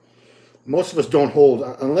fat. Most of us don't hold,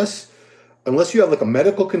 unless you have like a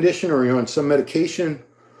medical condition or you're on some medication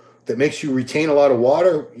that makes you retain a lot of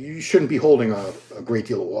water, you shouldn't be holding a great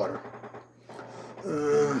deal of water.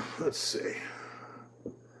 Let's see.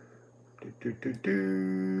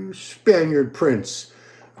 Spaniard Prince.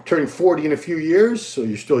 I'm turning 40 in a few years, so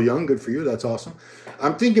you're still young. Good for you. That's awesome.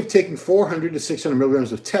 I'm thinking of taking 400 to 600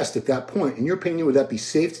 milligrams of test at that point. In your opinion, would that be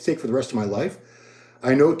safe to take for the rest of my life?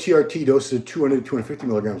 I know TRT doses of 200 to 250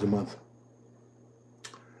 milligrams a month.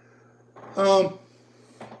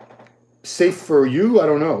 Safe for you? I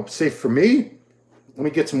don't know. Safe for me? Let me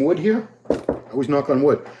get some wood here. I always knock on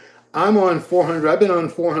wood. I'm on 400. I've been on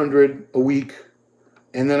 400 a week,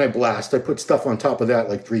 and then I blast. I put stuff on top of that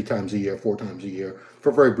like 3 times a year, 4 times a year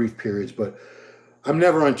for very brief periods. But I'm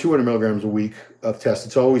never on 200 milligrams a week of test.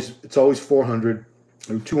 It's always 400,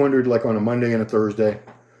 200 like on a Monday and a Thursday.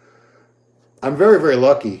 I'm very, very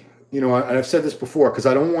lucky. And I've said this before because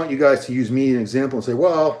I don't want you guys to use me as an example and say,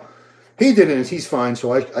 well, he did it and he's fine,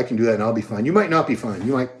 so I can do that and I'll be fine. You might not be fine.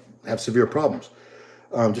 You might have severe problems.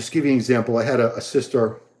 Just to give you an example, I had a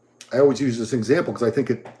sister. I always use this example because I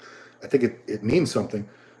think it means something.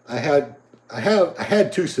 I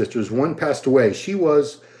had 2 sisters. One passed away. She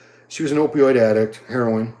was an opioid addict,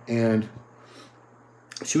 heroin, and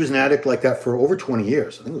she was an addict like that for over 20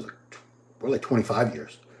 years. I think it was like 25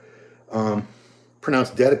 years.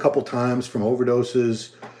 Pronounced dead a couple times from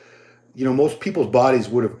overdoses. Most people's bodies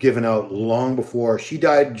would have given out long before. She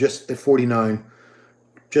died just at 49,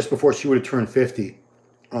 just before she would have turned 50.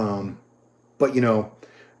 But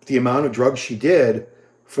the amount of drugs she did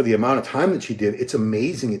for the amount of time that she did, it's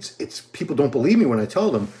amazing. It's people don't believe me when I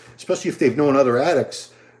tell them, especially if they've known other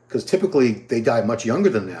addicts, because typically they die much younger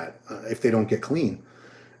than that if they don't get clean.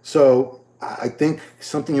 So I think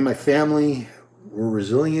something in my family, we're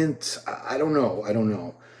resilient. I don't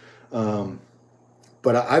know.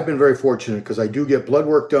 But I've been very fortunate because I do get blood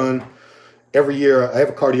work done every year. I have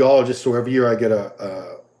a cardiologist, so every year I get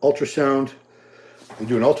a ultrasound. We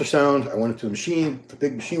do an ultrasound. I went into the machine, the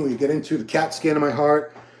big machine where you get into the CAT scan of my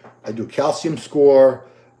heart. I do a calcium score.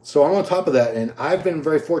 So I'm on top of that, and I've been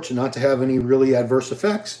very fortunate not to have any really adverse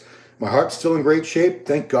effects. My heart's still in great shape,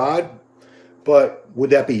 thank God. But would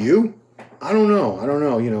that be you? I don't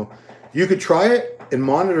know. You could try it and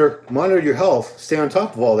monitor your health, stay on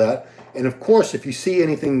top of all that. And of course, if you see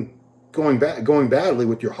anything going badly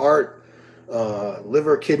with your heart,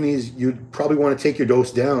 liver, kidneys, you'd probably want to take your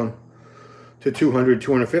dose down to 200,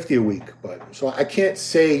 250 a week. But so I can't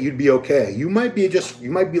say you'd be okay. You might be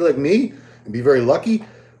like me and be very lucky.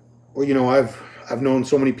 Or I've known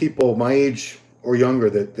so many people my age or younger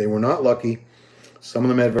that they were not lucky. Some of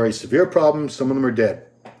them had very severe problems. Some of them are dead.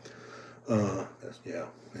 Yeah.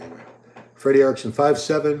 Anyway, Freddie Erickson,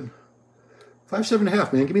 5'7".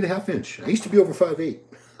 5'7.5", man. Give me the ½ inch. I used to be over 5'8".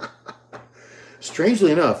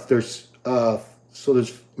 Strangely enough, there's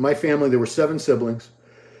my family. There were 7 siblings,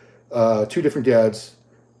 2 different dads.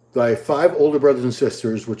 My 5 older brothers and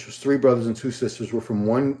sisters, which was 3 brothers and 2 sisters, were from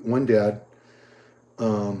one dad.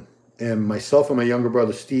 And myself and my younger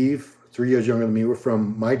brother Steve, 3 years younger than me, were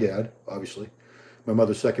from my dad, obviously, my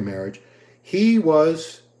mother's second marriage. He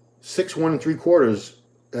was 6'1 3/4"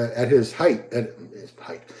 at his height, at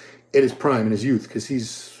his prime, in his youth, because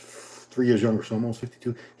he's 3 years younger, so almost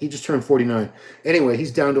 52. He just turned 49. Anyway,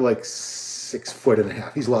 he's down to like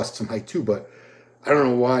 6'1.5". He's lost some height too, but I don't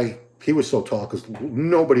know why he was so tall, because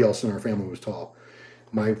nobody else in our family was tall.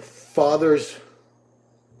 My father's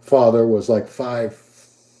father was like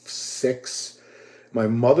 5'6". My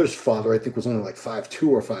mother's father, I think, was only like 5'2"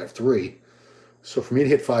 or 5'3". So for me to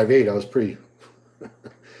hit 5'8", I was pretty...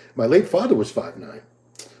 My late father was 5'9". I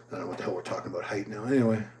don't know what the hell we're talking about height now.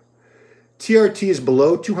 Anyway. TRT is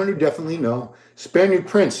below 200, definitely no. Spaniard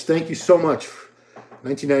Prince, thank you so much.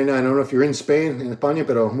 1999, I don't know if you're in Spain, en España,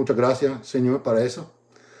 pero muchas gracias, señor, para eso.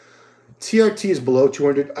 TRT is below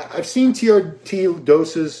 200. I've seen TRT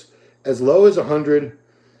doses as low as 100,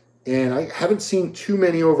 and I haven't seen too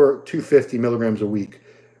many over 250 milligrams a week.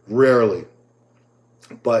 Rarely.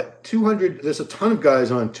 But 200, there's a ton of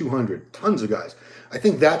guys on 200, tons of guys. I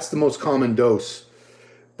think that's the most common dose.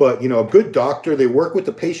 But, you know, a good doctor, they work with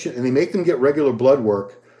the patient and they make them get regular blood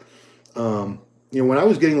work. You know, when I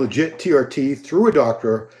was getting legit TRT through a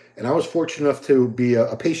doctor, and I was fortunate enough to be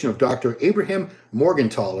a patient of Dr. Abraham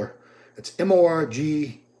Morgentaler, it's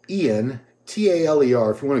Morgentaler, if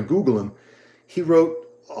you want to Google him. He wrote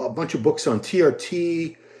a bunch of books on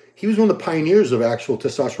TRT. He was one of the pioneers of actual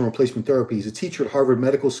testosterone replacement therapy. He's a teacher at Harvard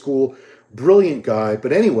Medical School, brilliant guy.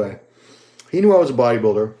 But anyway, he knew I was a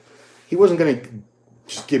bodybuilder. He wasn't going to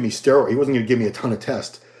just give me steroid. He wasn't going to give me a ton of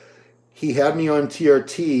tests. He had me on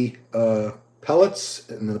TRT pellets,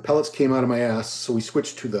 and then the pellets came out of my ass, so we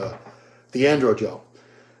switched to the androgel.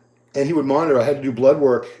 And he would monitor. I had to do blood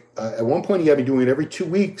work. At one point, he had me doing it every 2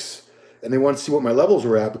 weeks, and they wanted to see what my levels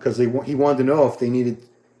were at, because he wanted to know if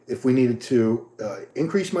we needed to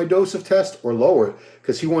increase my dose of test or lower it,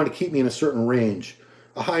 because he wanted to keep me in a certain range,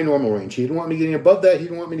 a high normal range. He didn't want me getting above that. He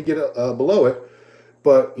didn't want me to get below it.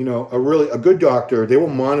 But, you know, a good doctor, they will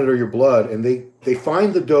monitor your blood, and they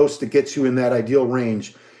find the dose that gets you in that ideal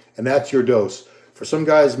range, and that's your dose. For some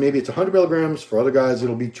guys, maybe it's 100 milligrams. For other guys,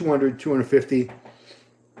 it'll be 200, 250.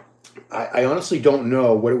 I honestly don't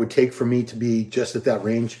know what it would take for me to be just at that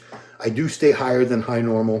range. I do stay higher than high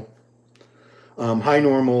normal. High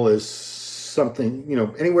normal is something, you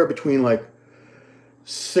know, anywhere between like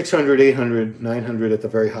 600, 800, 900 at the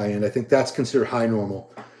very high end. I think that's considered high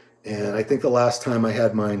normal. And I think the last time I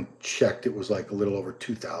had mine checked, it was like a little over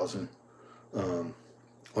 2,000 on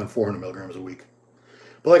 400 milligrams a week.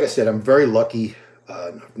 But like I said, I'm very lucky.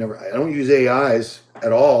 I don't use AIs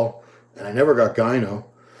at all, and I never got gyno.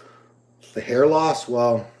 The hair loss,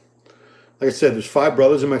 well, like I said, there's 5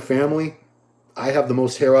 brothers in my family. I have the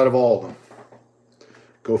most hair out of all of them.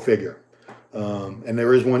 Go figure. And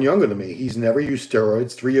there is one younger than me. He's never used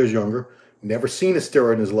steroids, 3 years younger. Never seen a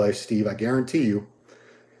steroid in his life, Steve, I guarantee you.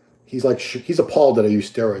 He's appalled that I use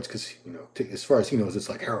steroids because, you know, as far as he knows, it's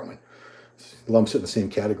like heroin. He lumps it in the same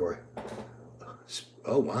category.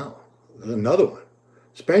 Oh, wow. There's another one.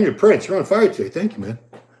 Spaniard Prince, you're on fire today. Thank you, man.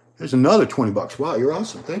 There's another 20 bucks. Wow, you're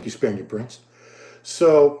awesome. Thank you, Spaniard Prince.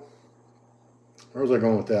 So, where was I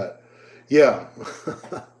going with that? Yeah.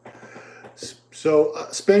 So,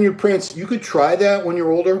 Spaniard Prince, you could try that when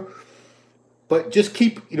you're older, but just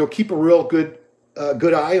keep a real good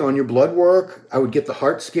eye on your blood work. I would get the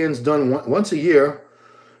heart scans done once a year,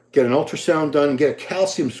 get an ultrasound done, and get a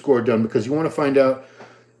calcium score done, because you want to find out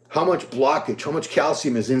how much blockage, how much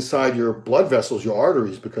calcium is inside your blood vessels, your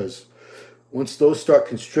arteries, because once those start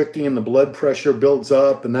constricting and the blood pressure builds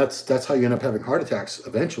up, and that's how you end up having heart attacks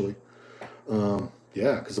eventually.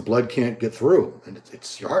 Yeah, because the blood can't get through, and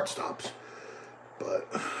it's your heart stops. But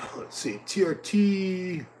let's see,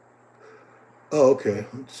 TRT. Oh, okay.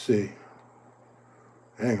 Let's see.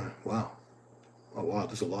 Hang on. Wow. Oh, wow.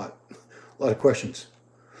 There's a lot of questions.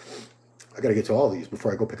 I got to get to all these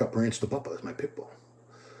before I go pick up Branch the Bubba as my pit bull.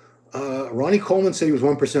 Ronnie Coleman said he was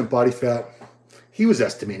 1% body fat. He was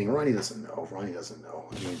estimating. Ronnie doesn't know.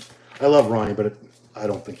 I mean, I love Ronnie, but I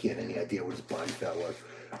don't think he had any idea what his body fat was.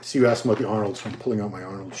 I see you asking about the Arnold, so I'm pulling out my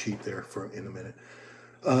Arnold sheet there in a minute.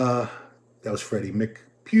 That was Freddie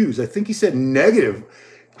McPews. I think he said negative.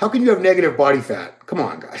 How can you have negative body fat? Come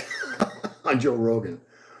on, guys. On Joe Rogan.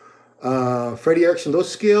 Freddie Erickson,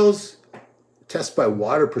 those scales test by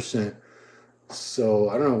water percent. So,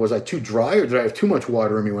 I don't know, was I too dry or did I have too much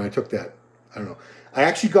water in me when I took that? I don't know. I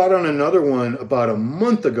actually got on another one about a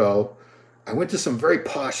month ago. I went to some very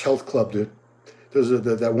posh health club. There's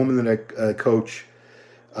that woman that I coach.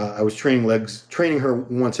 I was training her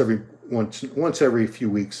once every few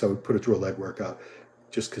weeks. I would put her through a leg workout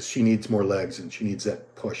just because she needs more legs and she needs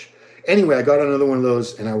that push. Anyway, I got another one of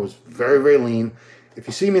those, and I was very, very lean. If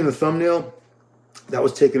you see me in the thumbnail, that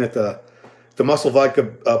was taken at the Muscle Vodka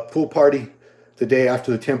pool party the day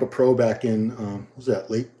after the Tampa Pro back in, what was that,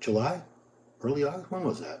 late July? Early August? When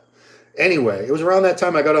was that? Anyway, it was around that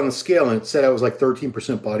time I got on the scale, and it said I was like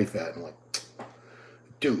 13% body fat. I'm like,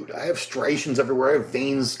 dude, I have striations everywhere. I have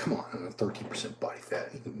veins. Come on, I'm 13% body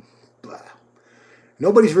fat. Blah.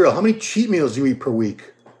 Nobody's real. How many cheat meals do you eat per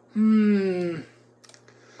week?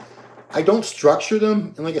 I don't structure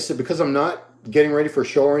them. And like I said, because I'm not getting ready for a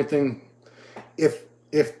show or anything, if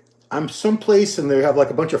I'm someplace and they have like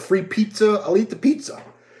a bunch of free pizza, I'll eat the pizza.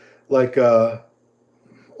 Like,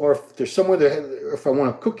 or if there's somewhere that, if I want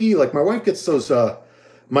a cookie, like my wife gets those,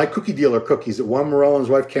 My Cookie Dealer cookies that Juan Morel and his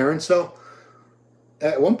wife Karen sell.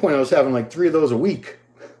 At one point I was having like 3 of those a week.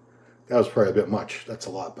 That was probably a bit much. That's a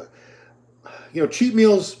lot, but you know, cheat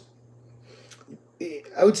meals,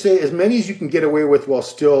 I would say as many as you can get away with while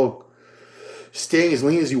still staying as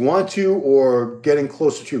lean as you want to or getting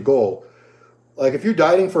closer to your goal. Like if you're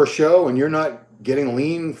dieting for a show and you're not getting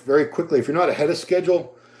lean very quickly, if you're not ahead of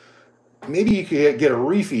schedule, maybe you could get a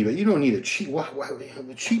refeed, but you don't need a cheat.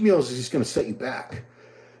 The cheat meals is just going to set you back.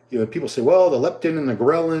 You know, people say, well, the leptin and the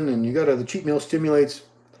ghrelin, and you got the cheat meal stimulates.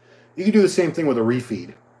 You can do the same thing with a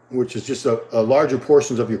refeed, which is just a larger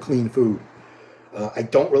portions of your clean food. I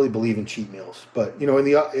don't really believe in cheat meals, but you know, in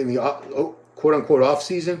the quote unquote off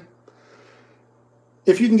season,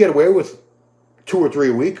 if you can get away with 2 or 3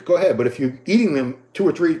 a week, go ahead. But if you're eating them 2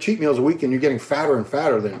 or 3 cheat meals a week and you're getting fatter and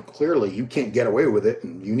fatter, then clearly you can't get away with it,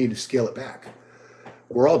 and you need to scale it back.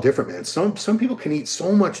 We're all different, man. Some people can eat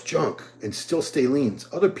so much junk and still stay lean.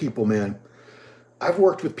 Other people, man, I've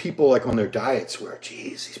worked with people like on their diets where,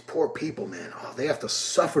 geez, these poor people, man, oh, they have to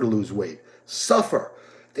suffer to lose weight. Suffer.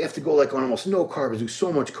 They have to go like on almost no carbs, do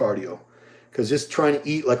so much cardio. Because just trying to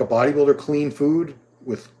eat like a bodybuilder clean food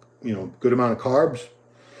with, you know, good amount of carbs,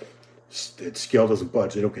 its scale doesn't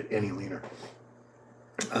budge. They don't get any leaner.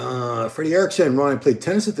 Freddie Erickson, Ron, I played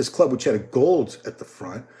tennis at this club which had a gold at the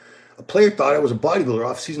front. A player thought I was a bodybuilder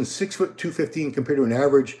off season, 6 foot 215 compared to an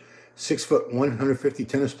average 6 foot 150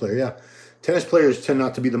 tennis player. Yeah, tennis players tend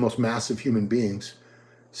not to be the most massive human beings.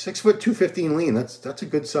 6 foot 215 lean. That's a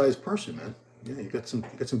good sized person, man. Yeah, you got some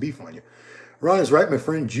beef on you. Ron is right, my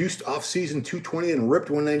friend. Juiced off season 220 and ripped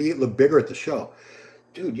 198. Looked bigger at the show,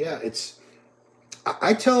 dude. Yeah, it's.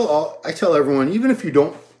 I tell everyone, even if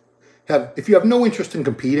you have no interest in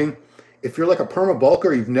competing, if you're like a perma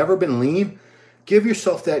bulker, you've never been lean, give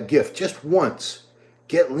yourself that gift just once.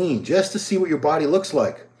 Get lean just to see what your body looks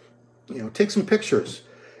like. You know, take some pictures.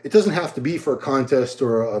 It doesn't have to be for a contest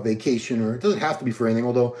or a vacation, or it doesn't have to be for anything,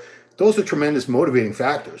 although those are tremendous motivating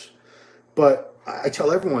factors. But I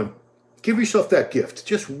tell everyone, give yourself that gift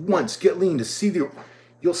just once. Get lean to see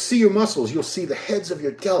you'll see your muscles. You'll see the heads of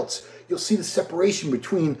your delts. You'll see the separation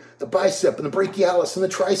between the bicep and the brachialis and the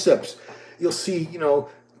triceps. You'll see, you know,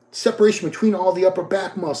 separation between all the upper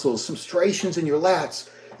back muscles, some striations in your lats,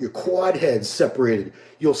 your quad heads separated.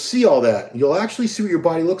 You'll see all that. You'll actually see what your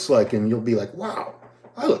body looks like, and you'll be like, wow,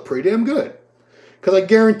 I look pretty damn good. Because I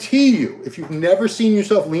guarantee you, if you've never seen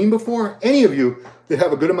yourself lean before, any of you that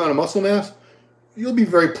have a good amount of muscle mass, you'll be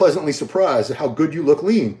very pleasantly surprised at how good you look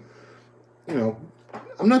lean. You know,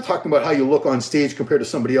 I'm not talking about how you look on stage compared to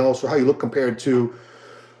somebody else, or how you look compared to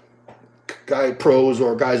pros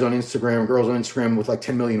or guys on Instagram, girls on Instagram with like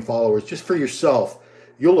 10 million followers. Just for yourself,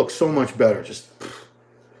 you'll look so much better. Just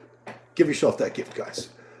give yourself that gift, guys.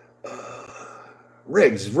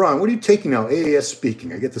 Riggs, Ron, what are you taking now? AAS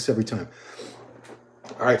speaking. I get this every time.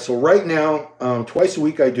 All right, so right now, twice a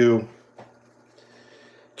week I do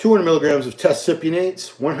 200 milligrams of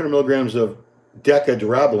test-cypionates, 100 milligrams of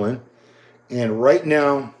decadurabolin, and right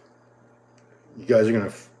now, you guys are going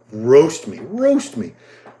to roast me.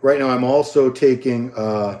 Right now, I'm also taking,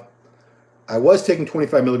 I was taking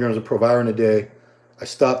 25 milligrams of Proviron a day. I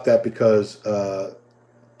stopped that because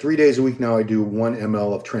 3 days a week now I do 1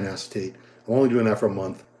 ml of tren acetate. I'm only doing that for a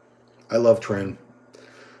month. I love tren.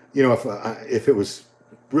 You know, if it was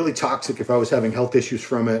really toxic, if I was having health issues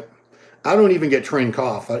from it, I don't even get tren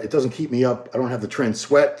cough. It doesn't keep me up. I don't have the tren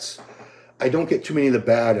sweats. I don't get too many of the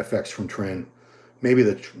bad effects from tren. Maybe a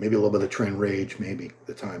little bit of the tren rage, maybe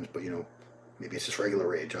at times, but you know, maybe it's just regular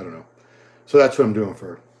rage. I don't know. So that's what I'm doing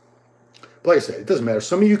for. But like I said, it doesn't matter.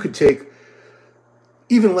 Some of you could take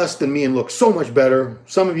even less than me and look so much better.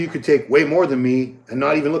 Some of you could take way more than me and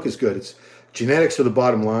not even look as good. It's genetics are the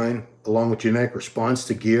bottom line, along with genetic response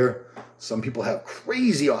to gear. Some people have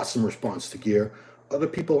crazy awesome response to gear. Other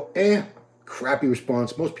people, crappy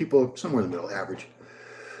response. Most people, somewhere in the middle, average.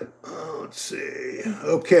 Let's see.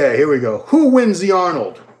 Okay, here we go. Who wins the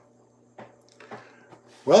Arnold?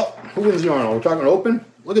 Well, who wins the Arnold? We're talking open.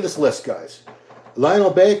 Look at this list, guys.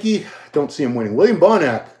 Lionel Bakey, don't see him winning. William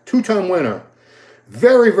Bonac, two-time winner.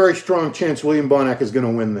 Very, very strong chance William Bonac is going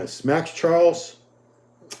to win this. Max Charles,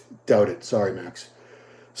 doubt it. Sorry, Max.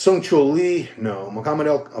 Sung Chul Lee, no. Muhammad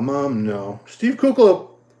El Imam, no. Steve Kukla,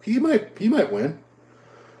 he might win.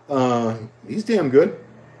 He's damn good.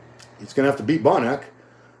 He's going to have to beat Bonac.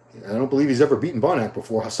 I don't believe he's ever beaten Bonac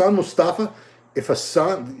before. Hassan Mustafa, if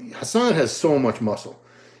Hassan has so much muscle.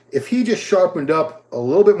 If he just sharpened up a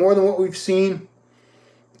little bit more than what we've seen,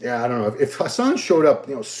 yeah, I don't know. If Hassan showed up,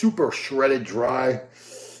 super shredded, dry,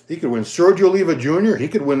 he could win. Sergio Oliva Jr., he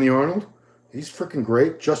could win the Arnold. He's freaking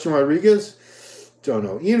great. Justin Rodriguez, don't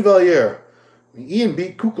know. Ian Valliere, Ian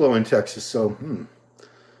beat Kuklo in Texas, so I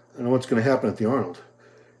don't know what's going to happen at the Arnold.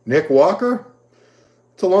 Nick Walker,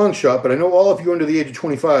 it's a long shot, but I know all of you under the age of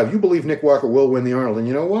 25, you believe Nick Walker will win the Arnold, and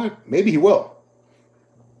you know what? Maybe he will.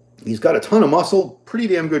 He's got a ton of muscle, pretty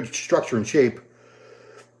damn good structure and shape.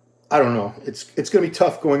 I don't know. It's going to be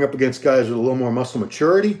tough going up against guys with a little more muscle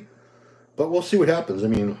maturity, but we'll see what happens. I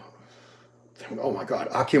mean, oh my God,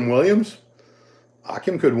 Akim Williams?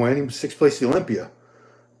 Akim could win. He was 6th place at the Olympia.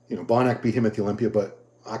 Bonac beat him at the Olympia, but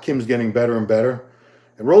Akim's getting better and better.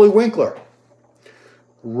 And Rolly Winkler.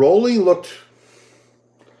 Rolly looked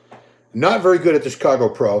not very good at the Chicago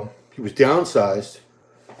Pro. He was downsized.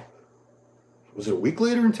 Was it a week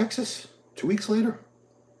later in Texas? 2 weeks later?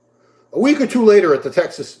 A week or two later at the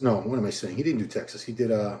Texas. No, what am I saying? He didn't do Texas. He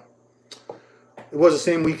did, it was the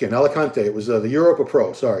same weekend. Alicante. It was the Europa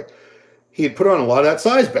Pro. Sorry. He had put on a lot of that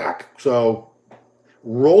size back. So,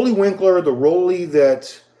 Rolly Winkler, the Rolly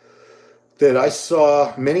that I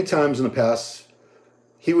saw many times in the past,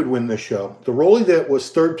 he would win this show. The Rolly that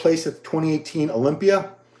was 3rd place at the 2018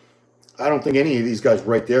 Olympia, I don't think any of these guys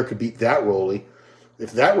right there could beat that Rolly.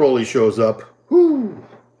 If that Rolly shows up, whoo,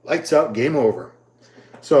 lights out, game over.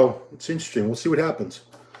 So, it's interesting. We'll see what happens.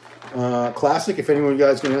 Classic, if anyone of you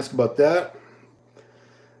guys is going to ask about that.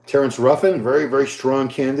 Terrence Ruffin, very, very strong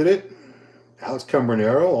candidate. Alex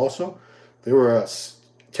Cambronero also. They were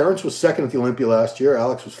Terrence was 2nd at the Olympia last year.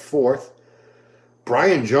 Alex was 4th.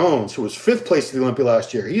 Brian Jones, who was 5th place at the Olympia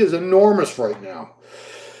last year. He is enormous right now.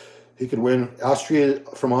 He could win.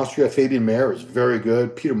 From Austria, Fabian Mayer is very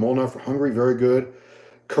good. Peter Molnar from Hungary, very good.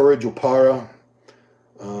 Courage Opara.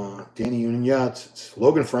 Danny Union. Yeah, it's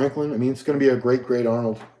Logan Franklin. I mean, it's going to be a great, great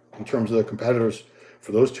Arnold in terms of the competitors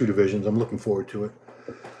for those two divisions. I'm looking forward to it.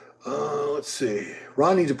 Let's see.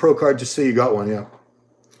 Ron needs a pro card. Just say you got one, yeah.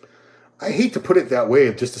 I hate to put it that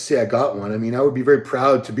way, just to say I got one. I mean, I would be very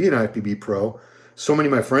proud to be an IFBB pro. So many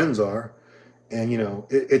of my friends are. And,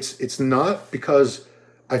 it's not because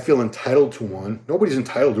I feel entitled to one. Nobody's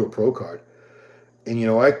entitled to a pro card. And,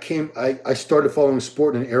 I started following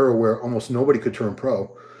sport in an era where almost nobody could turn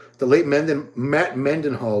pro. The late Matt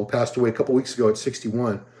Mendenhall passed away a couple weeks ago at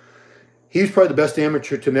 61. He was probably the best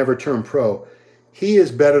amateur to never turn pro. He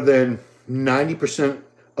is better than 90%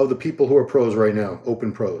 of the people who are pros right now,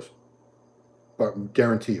 open pros. But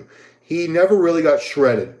guarantee you. He never really got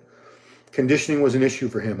shredded. Conditioning was an issue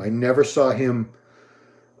for him. I never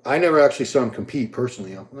actually saw him compete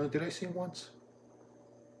personally. Did I see him once?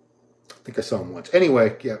 I think I saw him once.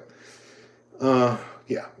 Anyway, yeah. I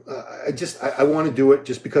want to do it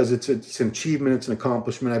just because it's an achievement, it's an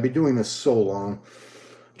accomplishment. I've been doing this so long.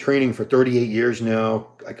 Training for 38 years now.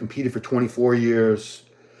 I competed for 24 years.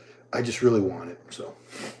 I just really want it. So,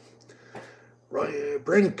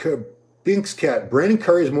 Brandon Binks Cat. Brandon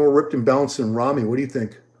Curry is more ripped and balanced than Rami. What do you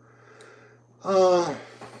think?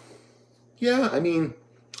 Yeah, I mean,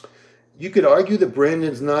 you could argue that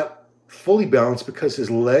Brandon's not fully balanced because his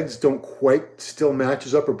legs don't quite still match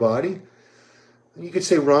his upper body. You could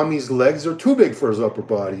say Rami's legs are too big for his upper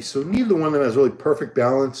body. So neither one of them has really perfect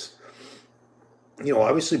balance.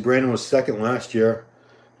 Obviously Brandon was 2nd last year.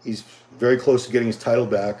 He's very close to getting his title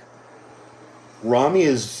back. Rami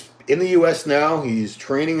is in the U.S. now. He's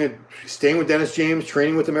staying with Dennis James,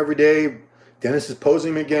 training with him every day. Dennis is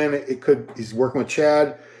posing him again. He's working with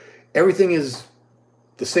Chad. Everything is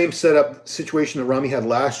the same situation that Rami had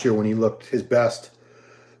last year when he looked his best.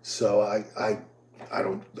 So I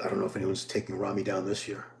don't know if anyone's taking Rami down this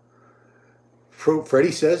year.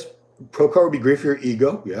 Freddie says pro card would be great for your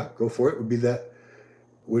ego. Yeah, go for it.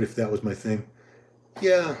 Would if that was my thing.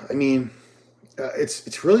 Yeah, I mean,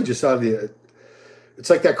 it's really just out of the. It's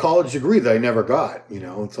like that college degree that I never got.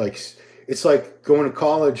 It's like going to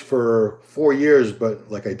college for 4 years, but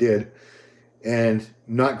like I did, and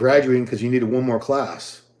not graduating because you needed one more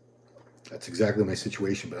class. That's exactly my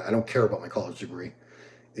situation. But I don't care about my college degree.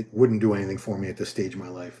 It wouldn't do anything for me at this stage of my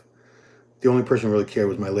life. The only person who really cared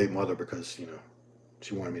was my late mother because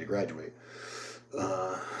she wanted me to graduate.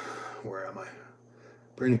 Where am I?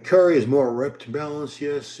 Brandon Curry is more rep to balance.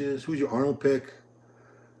 Yes, yes. Who's your Arnold pick?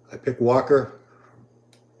 I pick Walker.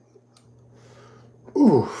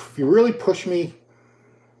 Ooh, if you really push me,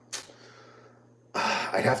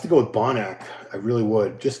 I'd have to go with Bonac. I really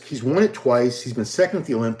would. Just he's won it twice. He's been second at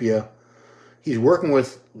the Olympia. He's working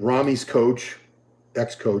with Rami's coach,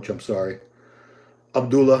 ex-coach, I'm sorry,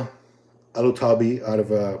 Abdullah Al-Tabi out of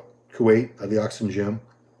Kuwait, at the Oxygen Gym.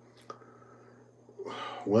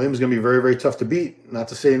 Williams is going to be very, very tough to beat. Not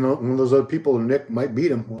to say one of those other people, Nick, might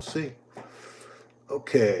beat him. We'll see.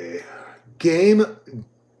 Okay. Gamer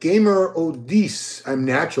Odis. I'm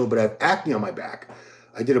natural, but I have acne on my back.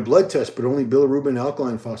 I did a blood test, but only bilirubin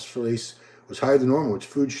alkaline phosphorase was higher than normal. Which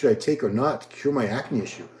food should I take or not to cure my acne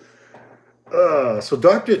issue? So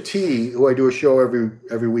Dr. T, who I do a show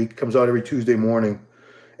every week, comes out every Tuesday morning.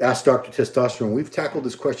 Ask Dr. Testosterone. We've tackled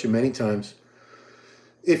this question many times.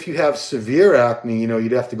 If you have severe acne,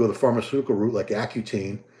 you'd have to go the pharmaceutical route like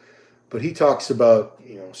Accutane. But he talks about,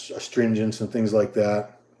 astringents and things like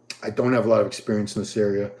that. I don't have a lot of experience in this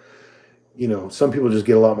area. Some people just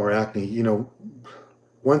get a lot more acne.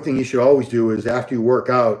 One thing you should always do is after you work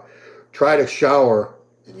out, try to shower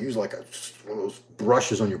and use like one of those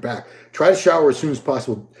brushes on your back. Try to shower as soon as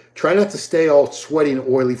possible. Try not to stay all sweaty and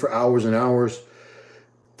oily for hours and hours.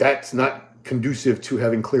 That's not conducive to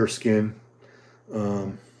having clear skin.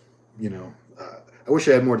 I wish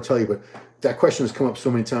I had more to tell you, but that question has come up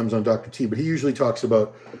so many times on Dr. T, but he usually talks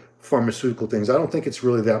about pharmaceutical things. I don't think it's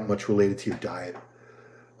really that much related to your diet.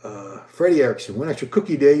 Freddie Erickson, one extra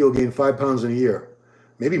cookie a day, you'll gain 5 pounds in a year.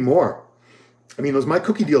 Maybe more. I mean, those My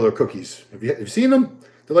Cookie Dealer cookies, have you seen them?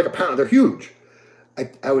 They're like a pound. They're huge.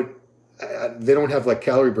 They don't have like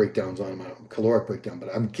calorie breakdowns on them, caloric breakdown, but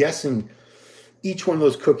I'm guessing each one of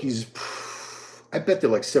those cookies, I bet they're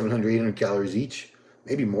like 700, 800 calories each,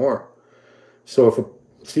 maybe more. So if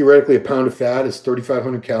theoretically a pound of fat is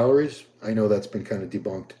 3,500 calories, I know that's been kind of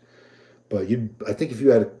debunked. But I think if you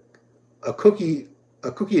had a cookie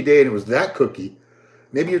a day and it was that cookie,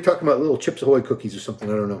 maybe you're talking about little Chips Ahoy cookies or something,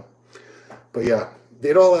 I don't know. But yeah,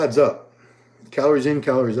 it all adds up. Calories in,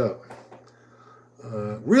 calories out.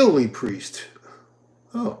 Real Lee Priest.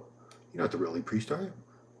 Oh, you're not the Real Lee Priest, are you?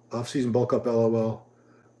 Off-season bulk up, LOL.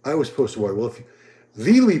 I was supposed to worry. Well,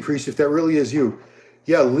 the Lee Priest, if that really is you.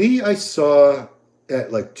 Yeah, Lee I saw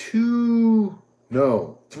at like 3.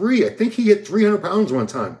 I think he hit 300 pounds one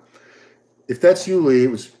time. If that's you,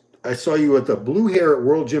 Lee, I saw you at the Blue Hair at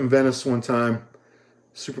World Gym Venice one time.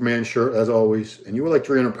 Superman shirt, as always. And you were like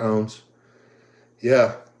 300 pounds.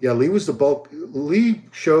 Yeah, Lee was the bulk. Lee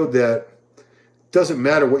showed that it doesn't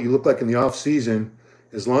matter what you look like in the off season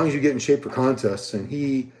as long as you get in shape for contests. And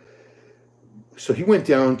he went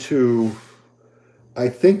down to, I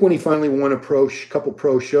think when he finally won a couple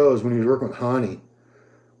pro shows when he was working with Hani,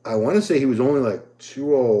 I want to say he was only like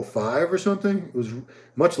 205 or something. It was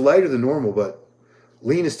much lighter than normal, but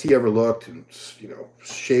leanest he ever looked, and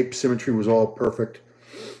shape, symmetry was all perfect.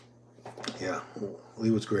 Yeah,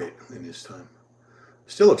 Lee was great in his time.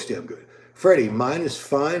 Still looks damn good. Freddie, mine is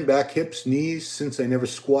fine. Back, hips, knees. Since I never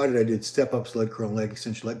squatted, I did step-ups, leg curl, leg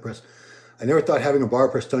extension, leg press. I never thought having a bar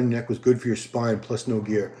pressed on your neck was good for your spine, plus no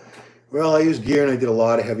gear. Well, I used gear and I did a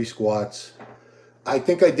lot of heavy squats. I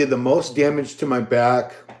think I did the most damage to my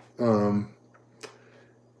back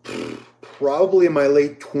probably in my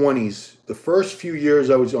late 20s. The first few years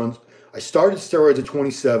I started steroids at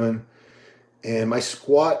 27, and my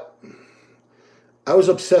squat, I was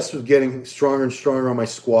obsessed with getting stronger and stronger on my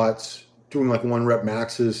squats, doing like 1 rep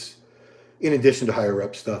maxes in addition to higher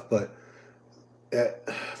rep stuff. But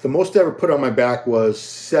the most I ever put on my back was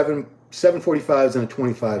 745s and a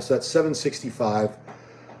 25, so that's 765.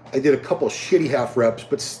 I did a couple shitty half reps,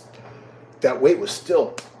 but that weight was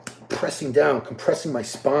still pressing down, compressing my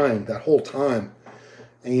spine that whole time.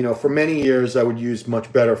 And for many years I would use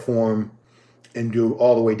much better form and do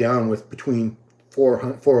all the way down with between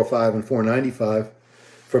 405 and 495.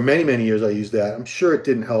 For many, many years I used that. I'm sure it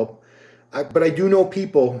didn't help. But I do know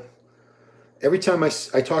people, every time I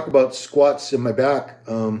talk about squats in my back,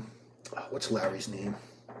 what's Larry's name?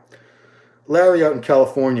 Larry out in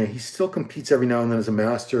California, he still competes every now and then as a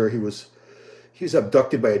master. He was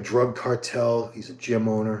abducted by a drug cartel. He's a gym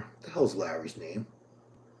owner. What the hell's Larry's name?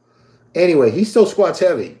 Anyway, he still squats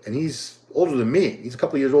heavy, and he's older than me. He's a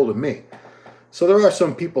couple of years older than me. So there are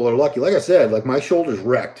some people that are lucky. Like I said, like my shoulder's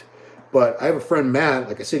wrecked. But I have a friend, Matt,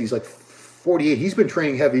 like I said, he's like 48. He's been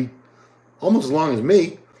training heavy almost as long as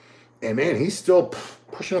me. And man, he's still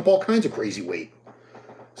pushing up all kinds of crazy weight.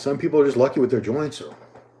 Some people are just lucky with their joints.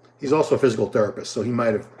 He's also a physical therapist, so he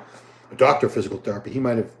might have, a doctor of physical therapy, he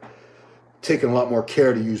might have taken a lot more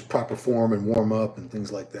care to use proper form and warm up and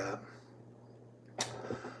things like that.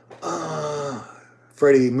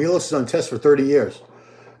 Freddie, Milos is on test for 30 years.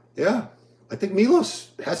 Yeah, I think Milos,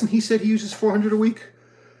 hasn't he said he uses 400 a week?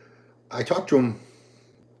 I talk to him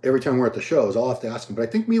every time we're at the shows. I'll have to ask him. But I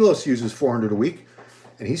think Milos uses 400 a week,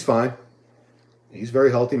 and he's fine. He's very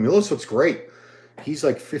healthy. Milos looks great. He's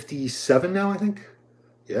like 57 now, I think.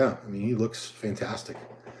 Yeah, I mean, he looks fantastic.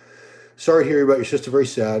 Sorry to hear about your sister. Very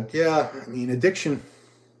sad. Yeah, I mean, addiction.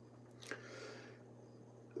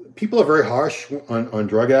 People are very harsh on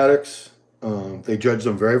drug addicts. They judge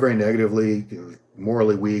them very, very negatively,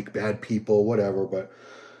 morally weak, bad people, whatever. But,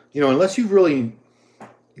 unless you've really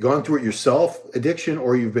gone through it yourself, addiction,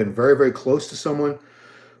 or you've been very, very close to someone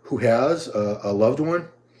who has a loved one,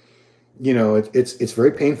 it's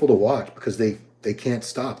very painful to watch because they can't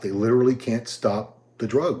stop. They literally can't stop the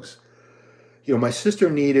drugs. My sister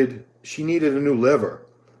needed a new liver.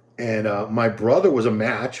 And my brother was a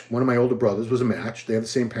match. One of my older brothers was a match. They have the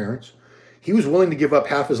same parents. He was willing to give up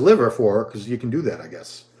half his liver for her, because you can do that, I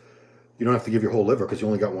guess. You don't have to give your whole liver because you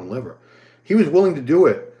only got one liver. He was willing to do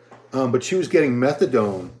it, but she was getting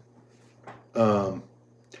methadone. A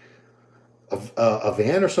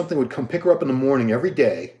van or something would come pick her up in the morning every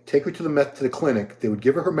day, take her to the clinic. They would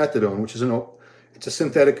give her methadone, which is it's a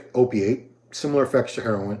synthetic opiate, similar effects to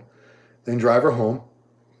heroin, then drive her home.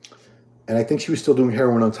 And I think she was still doing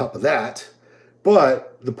heroin on top of that.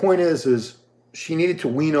 But the point is she needed to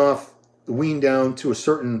wean down to a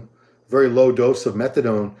certain very low dose of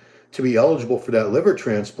methadone to be eligible for that liver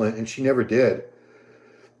transplant, and she never did.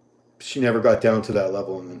 She never got down to that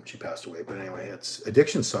level, and then she passed away. But anyway,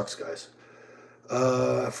 addiction sucks, guys.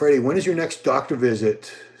 Freddie, when is your next doctor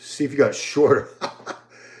visit? See if you got shorter.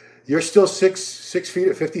 You're still 6 feet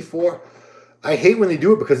at 54? I hate when they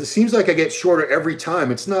do it because it seems like I get shorter every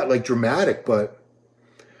time. It's not like dramatic, but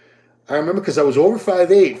I remember because I was over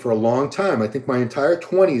 5'8" for a long time. I think my entire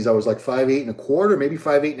 20s I was like 5'8 and a quarter, maybe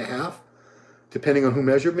 5'8 and a half, depending on who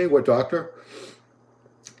measured me, what doctor.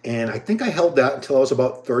 And I think I held that until I was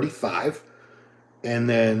about 35. And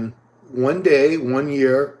then one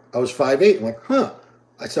year, I was 5'8". I'm like,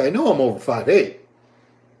 I said, I know I'm over 5'8". And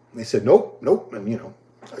they said, nope. And,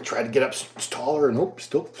 I tried to get up taller, and nope,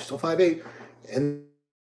 still 5'8". And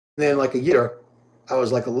then like a year, I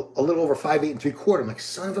was like a little over 5'8 3/4. I'm like,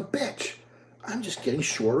 son of a bitch, I'm just getting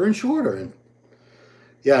shorter and shorter. And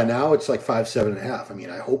yeah, now it's like 5'7.5". I mean,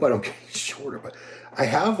 I hope I don't get any shorter, but I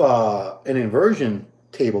have an inversion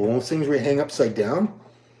table, one of those things where you hang upside down.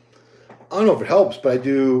 I don't know if it helps, but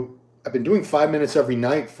I've been doing 5 minutes every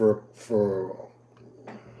night for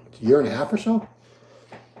a year and a half or so.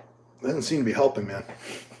 It doesn't seem to be helping, man.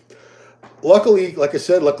 Luckily, like I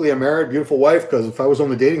said, I'm married, beautiful wife, because if I was on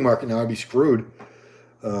the dating market now, I'd be screwed.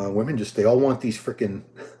 Women they all want these freaking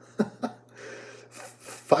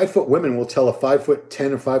 5-foot women will tell a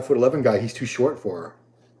 5'10" or 5'11" guy he's too short for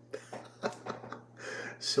her.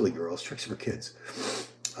 Silly girls, tricks for kids.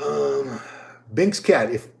 Bink's cat,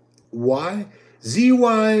 if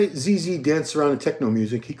ZYZZ danced around in techno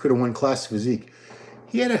music, he could have won class physique.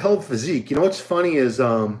 He had a hell of a physique. What's funny is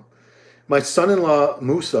my son-in-law,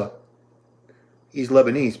 Musa, he's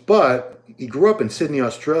Lebanese, but he grew up in Sydney,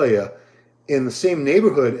 Australia, in the same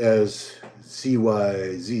neighborhood as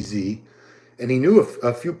ZYZZ, and he knew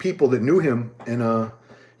a few people that knew him. And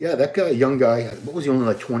yeah, that guy, young guy, what was he, only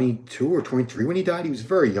like 22 or 23 when he died? He was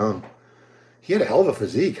very young. He had a hell of a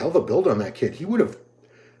physique, hell of a build on that kid. He would have,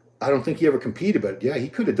 I don't think he ever competed, but yeah, he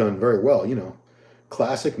could have done very well.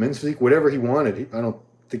 Classic men's physique, whatever he wanted. I don't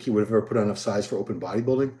think he would have ever put on enough size for open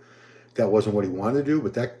bodybuilding. That wasn't what he wanted to do,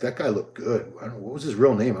 but that guy looked good. I don't know, what was his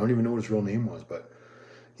real name? I don't even know what his real name was, but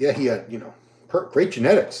yeah, he had, great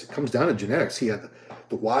genetics. It comes down to genetics. He had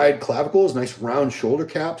the wide clavicles, nice round shoulder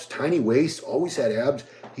caps, tiny waist, always had abs.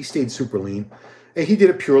 He stayed super lean. And he did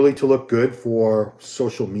it purely to look good for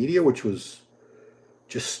social media, which was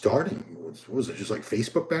just starting. What was it, just like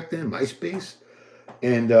Facebook back then, MySpace?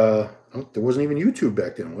 And there wasn't even YouTube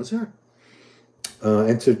back then, was there?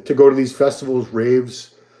 And to go to these festivals,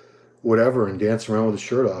 raves, whatever, and dance around with a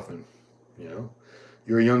shirt off, and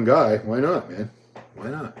you're a young guy, why not, man? Why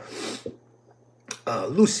not?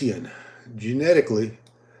 Lucian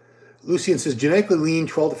says genetically lean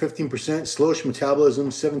 12 to 15%, slowish metabolism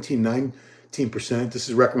 17-19%. This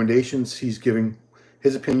is recommendations. He's giving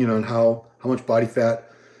his opinion on how much body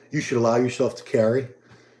fat you should allow yourself to carry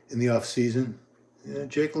in the off season. Yeah,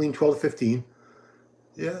 genetically lean 12 to 15.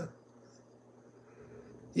 Yeah.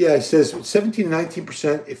 Yeah, he says 17 to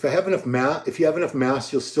 19%. If you have enough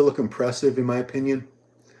mass, you'll still look impressive, in my opinion.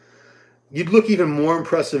 You'd look even more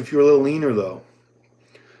impressive if you're a little leaner, though.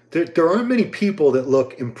 there aren't many people that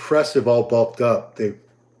look impressive all bulked up.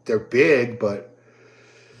 They're big, but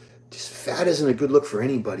just fat isn't a good look for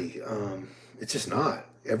anybody. It's just not.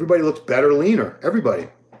 Everybody looks better leaner. Everybody.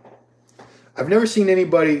 I've never seen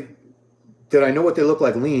anybody that I know what they look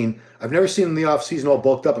like lean. I've never seen them in the off season all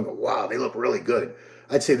bulked up and go, wow, they look really good.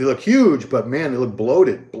 I'd say they look huge, but man, they look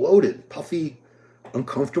bloated, puffy,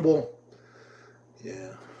 uncomfortable. Yeah.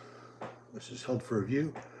 This is held for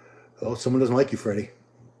review. Oh, someone doesn't like you, Freddie.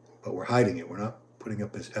 But we're hiding it. We're not putting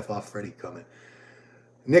up this F off Freddie comment.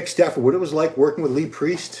 Nick Stafford, what it was like working with Lee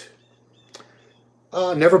Priest?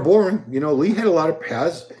 Never boring. You know, Lee had a lot of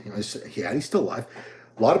he's still alive.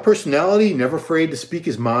 A lot of personality, never afraid to speak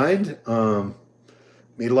his mind.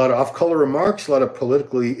 Made a lot of off-color remarks, a lot of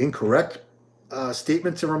politically incorrect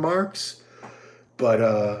statements and remarks. But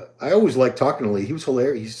I always liked talking to Lee. He was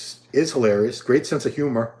hilarious. He is hilarious. Great sense of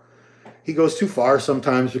humor. He goes too far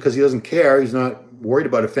sometimes because he doesn't care. He's not worried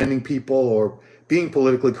about offending people or being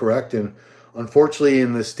politically correct. And unfortunately,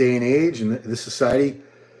 in this day and age, in this society,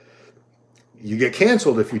 you get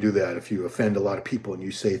canceled if you do that, if you offend a lot of people and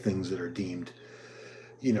you say things that are deemed,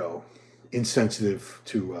 you know, insensitive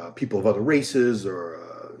to people of other races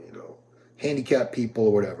or, you know, handicapped people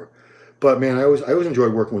or whatever. But, man, I always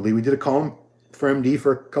enjoyed working with Lee. We did a column for MD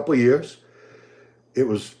for a couple of years. It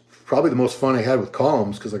was probably the most fun I had with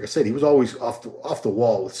columns because, like I said, he was always off the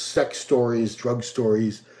wall with sex stories, drug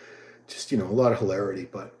stories, just, you know, a lot of hilarity.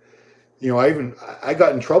 But, you know, I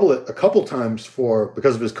got in trouble a couple times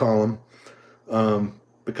because of his column,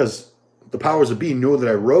 because the powers that be knew that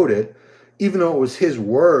I wrote it, even though it was his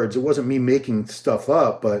words. It wasn't me making stuff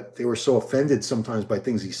up, but they were so offended sometimes by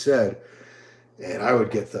things he said, and I would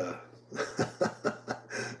get the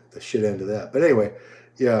the shit end of that. But anyway,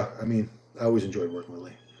 yeah, I mean, I always enjoyed working with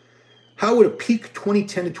Lee. How would a peak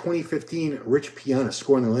 2010 to 2015 Rich Piana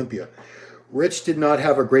score in the Olympia? Rich did not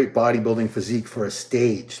have a great bodybuilding physique for a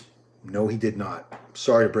stage. No, he did not.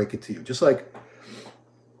 Sorry to break it to you. Just like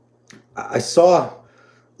I saw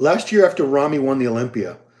last year after Rami won the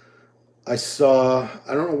Olympia, I don't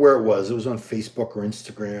know where it was on Facebook or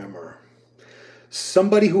Instagram or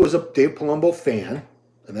somebody who was a Dave Palumbo fan,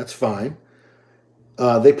 and that's fine.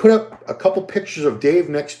 They put up a couple pictures of Dave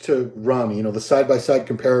next to Rami, you know, the side-by-side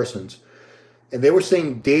comparisons. And they were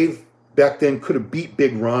saying Dave back then could have beat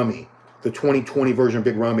Big Rami, the 2020 version of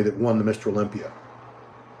Big Rami that won the Mr. Olympia.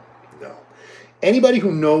 No. Anybody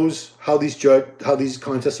who knows how these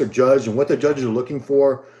contests are judged and what the judges are looking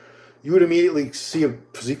for, you would immediately see a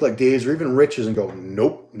physique like Dave's or even Rich's and go,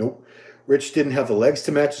 nope. Rich didn't have the legs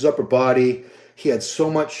to match his upper body. He had so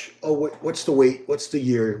much. Oh, what's the weight? What's the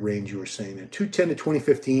year range you were saying? 2010 to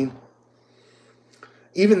 2015.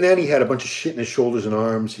 Even then, he had a bunch of shit in his shoulders and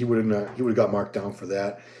arms. He would have got marked down for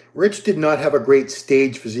that. Rich did not have a great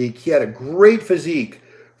stage physique. He had a great physique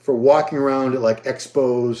for walking around at like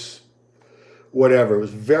expos, whatever. It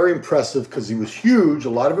was very impressive because he was huge. A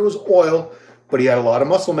lot of it was oil, but he had a lot of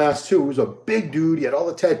muscle mass too. He was a big dude. He had all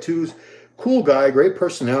the tattoos. Cool guy, great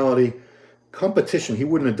personality. Competition, he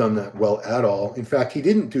wouldn't have done that well at all. In fact, he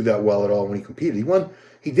didn't do that well at all when he competed.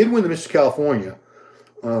 He did win the Mr. California.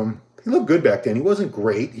 He looked good back then. He wasn't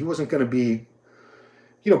great. He wasn't going to be,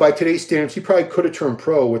 you know, by today's standards, he probably could have turned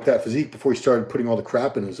pro with that physique before he started putting all the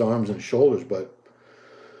crap in his arms and his shoulders. But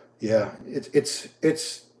yeah,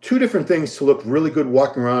 it's two different things to look really good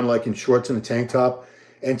walking around like in shorts and a tank top,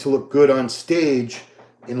 and to look good on stage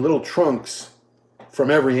in little trunks from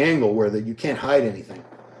every angle where you can't hide anything.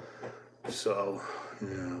 So,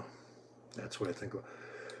 yeah, that's what I think of.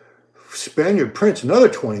 Spaniard Prince, another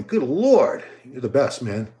 20. Good Lord. You're the best,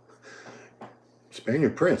 man.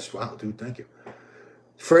 Spaniard Prince. Wow, dude, thank you.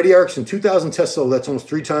 Freddie Erickson, 2,000 Tesla. That's almost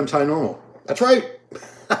 3 times high normal. That's right.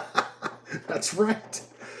 That's right.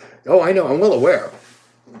 Oh, I know. I'm well aware.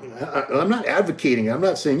 I'm not advocating. I'm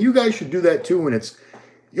not saying you guys should do that too, and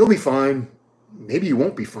you'll be fine. Maybe you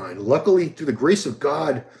won't be fine. Luckily, through the grace of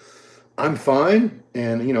God, I'm fine,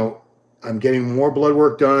 and, you know, I'm getting more blood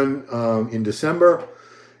work done in December.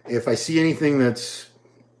 If I see anything that's,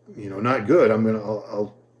 you know, not good,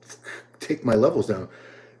 I'll take my levels down.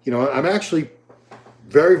 You know, I'm actually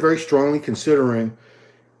very, very strongly considering,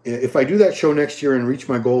 if I do that show next year and reach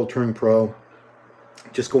my goal of turning pro,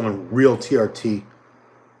 just going real TRT,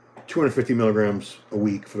 250 milligrams a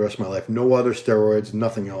week for the rest of my life. No other steroids,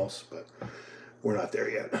 nothing else, but we're not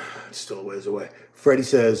there yet. It's still a ways away. Freddie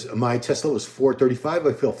says, my Tesla was 435.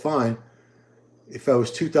 I feel fine. If I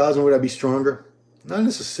was 2,000, would I be stronger? Not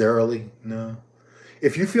necessarily, no.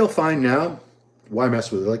 If you feel fine now, why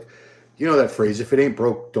mess with it? Like, you know that phrase, if it ain't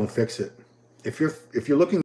broke, don't fix it. If you're looking